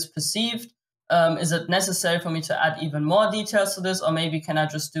tree is perceived? Is it necessary for me to add even more details to this? Or maybe can I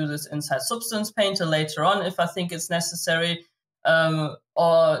just do this inside Substance Painter later on if I think it's necessary?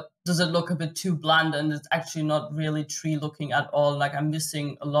 Or does it look a bit too bland and it's actually not really tree looking at all? Like, I'm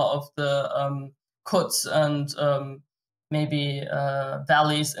missing a lot of the cuts and maybe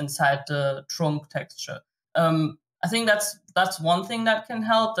valleys inside the trunk texture. I think that's one thing that can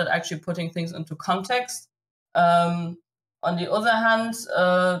help, that actually putting things into context. On the other hand,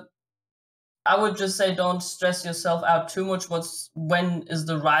 I would just say don't stress yourself out too much. When is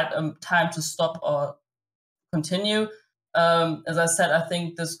the right time to stop or continue? As I said, I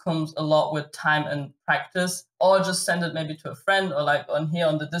think this comes a lot with time and practice, or just send it maybe to a friend, or like on here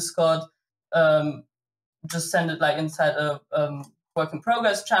on the Discord, just send it like inside a work in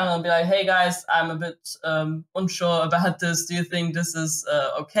progress channel and be like, hey guys, I'm a bit unsure about this. Do you think this is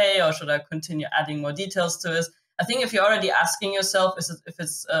okay, or should I continue adding more details to it? I think if you're already asking yourself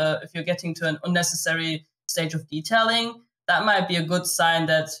if you're getting to an unnecessary stage of detailing, that might be a good sign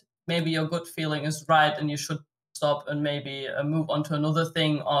that maybe your gut feeling is right and you should stop and maybe move on to another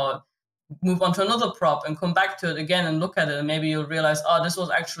thing, or move on to another prop and come back to it again and look at it, and maybe you'll realize, oh, this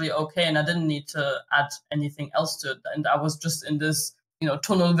was actually okay and I didn't need to add anything else to it, and I was just in this, you know,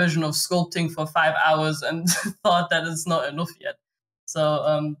 tunnel vision of sculpting for 5 hours and thought that it's not enough yet.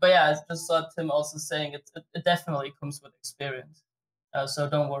 So but yeah, I just saw Tim also saying it definitely comes with experience, so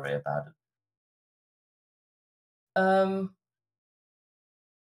don't worry about it.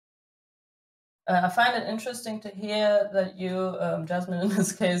 I find it interesting to hear that you, Jasmine, in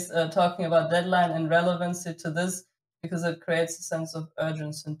this case, talking about deadline and relevancy to this, because it creates a sense of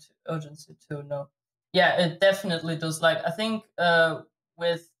urgency too. No, yeah, it definitely does. Like, I think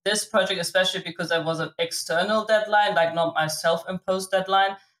with this project, especially because it was an external deadline, like not my self-imposed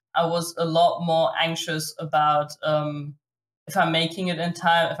deadline, I was a lot more anxious about if I'm making it in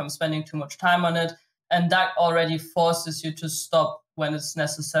time, if I'm spending too much time on it, and that already forces you to stop when it's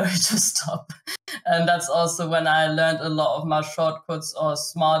necessary to stop. And that's also when I learned a lot of my shortcuts, or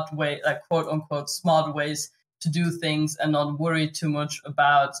smart way, like quote unquote smart ways to do things, and not worry too much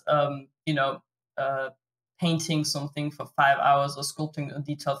about you know, painting something for 5 hours or sculpting a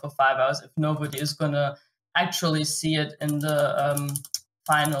detail for 5 hours if nobody is gonna actually see it in the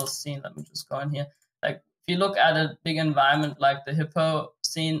final scene. Let me just go in here. Like, if you look at a big environment like the hippo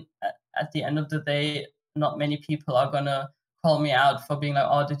scene, at the end of the day, not many people are gonna call me out for being like,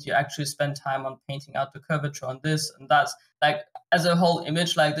 oh, did you actually spend time on painting out the curvature on this? And that's like, as a whole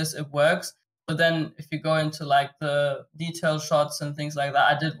image like this, it works. But then if you go into like the detail shots and things like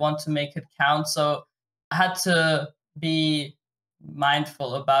that, I did want to make it count. So I had to be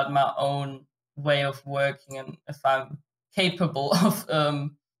mindful about my own way of working, and if I'm capable of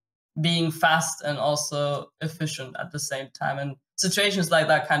being fast and also efficient at the same time. And situations like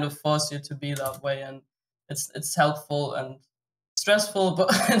that kind of force you to be that way, and it's helpful and stressful,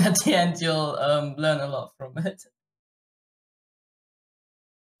 but at the end you'll learn a lot from it.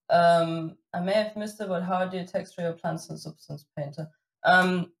 I may have missed it, but how do you texture your plants in Substance Painter?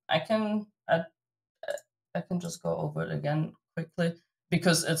 I can just go over it again quickly,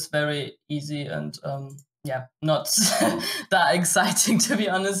 because it's very easy and yeah, not that exciting, to be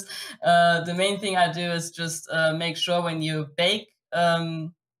honest. The main thing I do is just make sure when you bake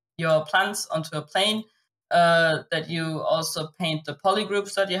your plants onto a plane, that you also paint the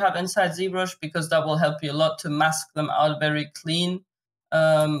polygroups that you have inside ZBrush, because that will help you a lot to mask them out very clean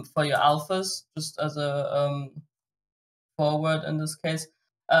for your alphas, just as a forward in this case.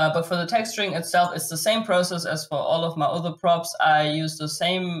 But for the texturing itself, it's the same process as for all of my other props. I use the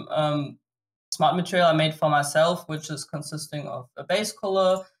same smart material I made for myself, which is consisting of a base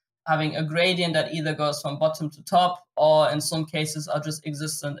color, having a gradient that either goes from bottom to top, or in some cases are just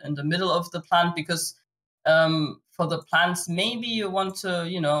existent in the middle of the plant, because for the plants, maybe you want to,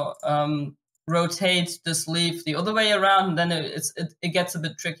 you know, rotate this leaf the other way around, and then it gets a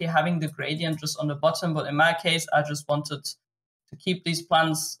bit tricky having the gradient just on the bottom. But in my case, I just wanted to keep these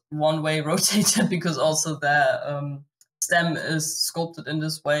plants one way rotated, because also their stem is sculpted in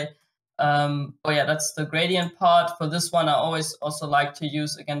this way. But yeah, that's the gradient part. For this one, I always also like to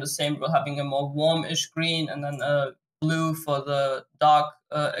use, again, the same rule, having a more warmish green and then a blue for the dark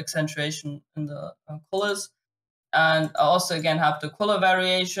accentuation in the colors. And I also, again, have the color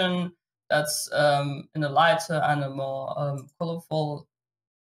variation that's in a lighter and a more colorful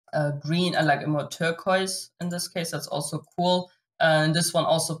green, and like a more turquoise in this case. That's also cool. And this one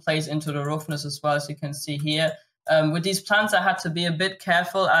also plays into the roughness as well, as you can see here. With these plants, I had to be a bit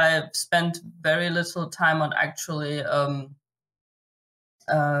careful. I spent very little time on actually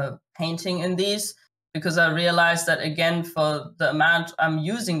painting in these, because I realized that, again, for the amount I'm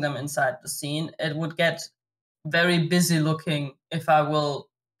using them inside the scene, it would get very busy looking if I will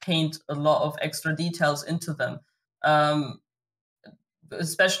paint a lot of extra details into them.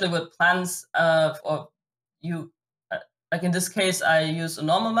 Especially with plants, or you, like in this case, I use a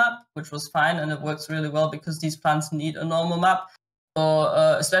normal map, which was fine, and it works really well because these plants need a normal map. or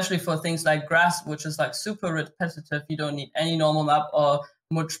especially for things like grass, which is like super repetitive. You don't need any normal map or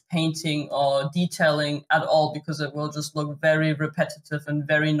much painting or detailing at all, because it will just look very repetitive and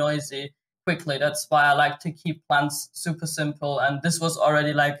very noisy quickly. That's why I like to keep plants super simple. And this was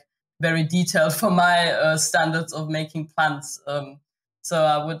already like very detailed for my standards of making plants. So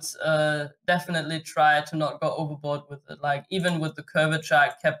I would definitely try to not go overboard with it. Like even with the curvature,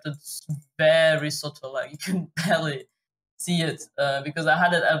 I kept it very subtle. Like you can barely see it because I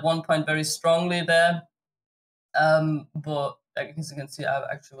had it at one point very strongly there. But as you can see, I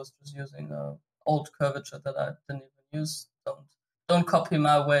actually was just using old curvature that I didn't even use. Don't copy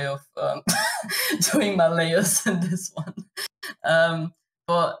my way of doing my layers in this one.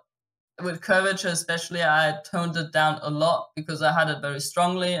 But with curvature especially, I toned it down a lot because I had it very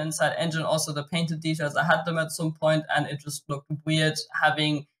strongly inside engine. Also the painted details, I had them at some point, and it just looked weird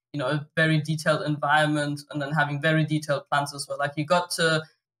having, you know, a very detailed environment and then having very detailed plants as well. Like you got to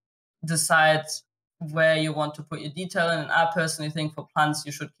decide where you want to put your detail in. And I personally think for plants,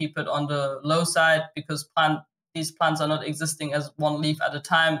 you should keep it on the low side, because these plants are not existing as one leaf at a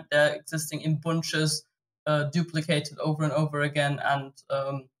time. They're existing in bunches, duplicated over and over again. And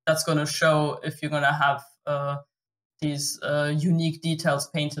that's going to show if you're going to have these unique details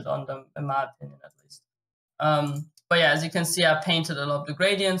painted on them, in my opinion, at least. But yeah, as you can see, I painted a lot of the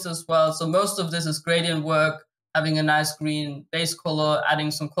gradients as well. So most of this is gradient work, having a nice green base color,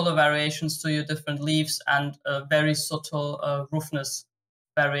 adding some color variations to your different leaves, and a very subtle roughness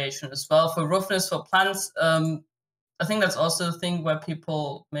variation as well. For roughness for plants, I think that's also a thing where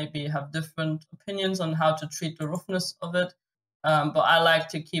people maybe have different opinions on how to treat the roughness of it. But I like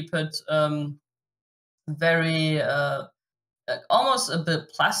to keep it very almost a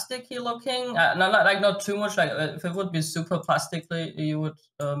bit plasticky looking. Not too much. Like if it would be super plastically, you would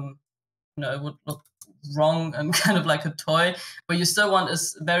it would look wrong and kind of like a toy. But you still want a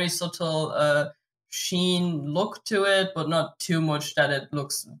very subtle sheen look to it, but not too much that it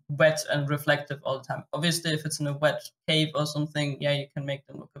looks wet and reflective all the time. Obviously, if it's in a wet cave or something, yeah, you can make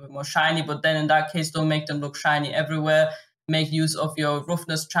them look a bit more shiny. But then in that case, don't make them look shiny everywhere. Make use of your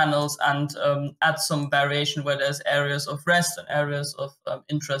roughness channels and add some variation where there's areas of rest and areas of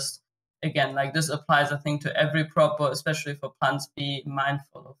interest. Again, like this applies, I think, to every prop, but especially for plants, be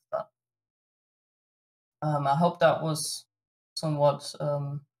mindful of that. I hope that was somewhat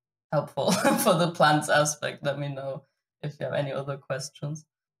helpful for the plants aspect. Let me know if you have any other questions.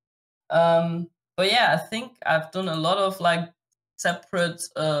 But yeah, I think I've done a lot of like separate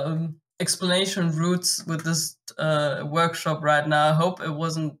explanation routes with this workshop right now. I hope it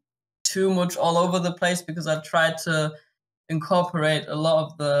wasn't too much all over the place, because I tried to incorporate a lot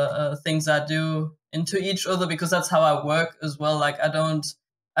of the things I do into each other, because that's how I work as well. Like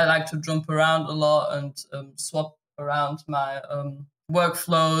I like to jump around a lot and swap around my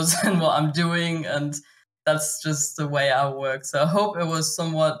workflows and what I'm doing, and that's just the way I work. So I hope it was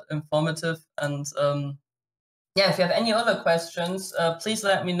somewhat informative, and yeah, if you have any other questions, please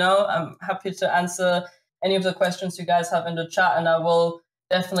let me know. I'm happy to answer any of the questions you guys have in the chat, and I will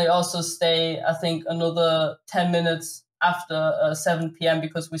definitely also stay, I think, another 10 minutes after 7 p.m.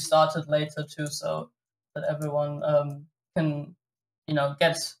 because we started later too, so that everyone can, you know,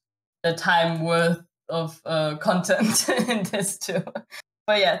 get the time worth of content in this too.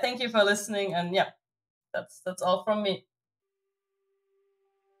 But yeah, thank you for listening, and yeah, that's all from me.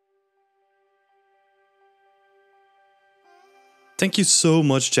 Thank you so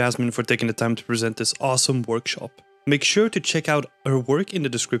much, Jasmin, for taking the time to present this awesome workshop. Make sure to check out her work in the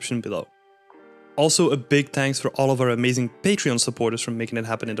description below. Also, a big thanks for all of our amazing Patreon supporters for making it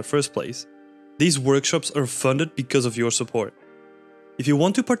happen in the first place. These workshops are funded because of your support. If you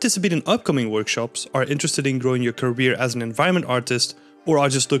want to participate in upcoming workshops, are interested in growing your career as an environment artist, or are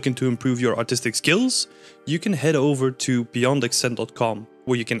just looking to improve your artistic skills, you can head over to beyondextent.com,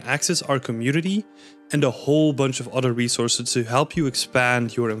 where you can access our community and a whole bunch of other resources to help you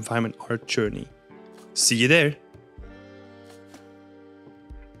expand your environment art journey. See you there!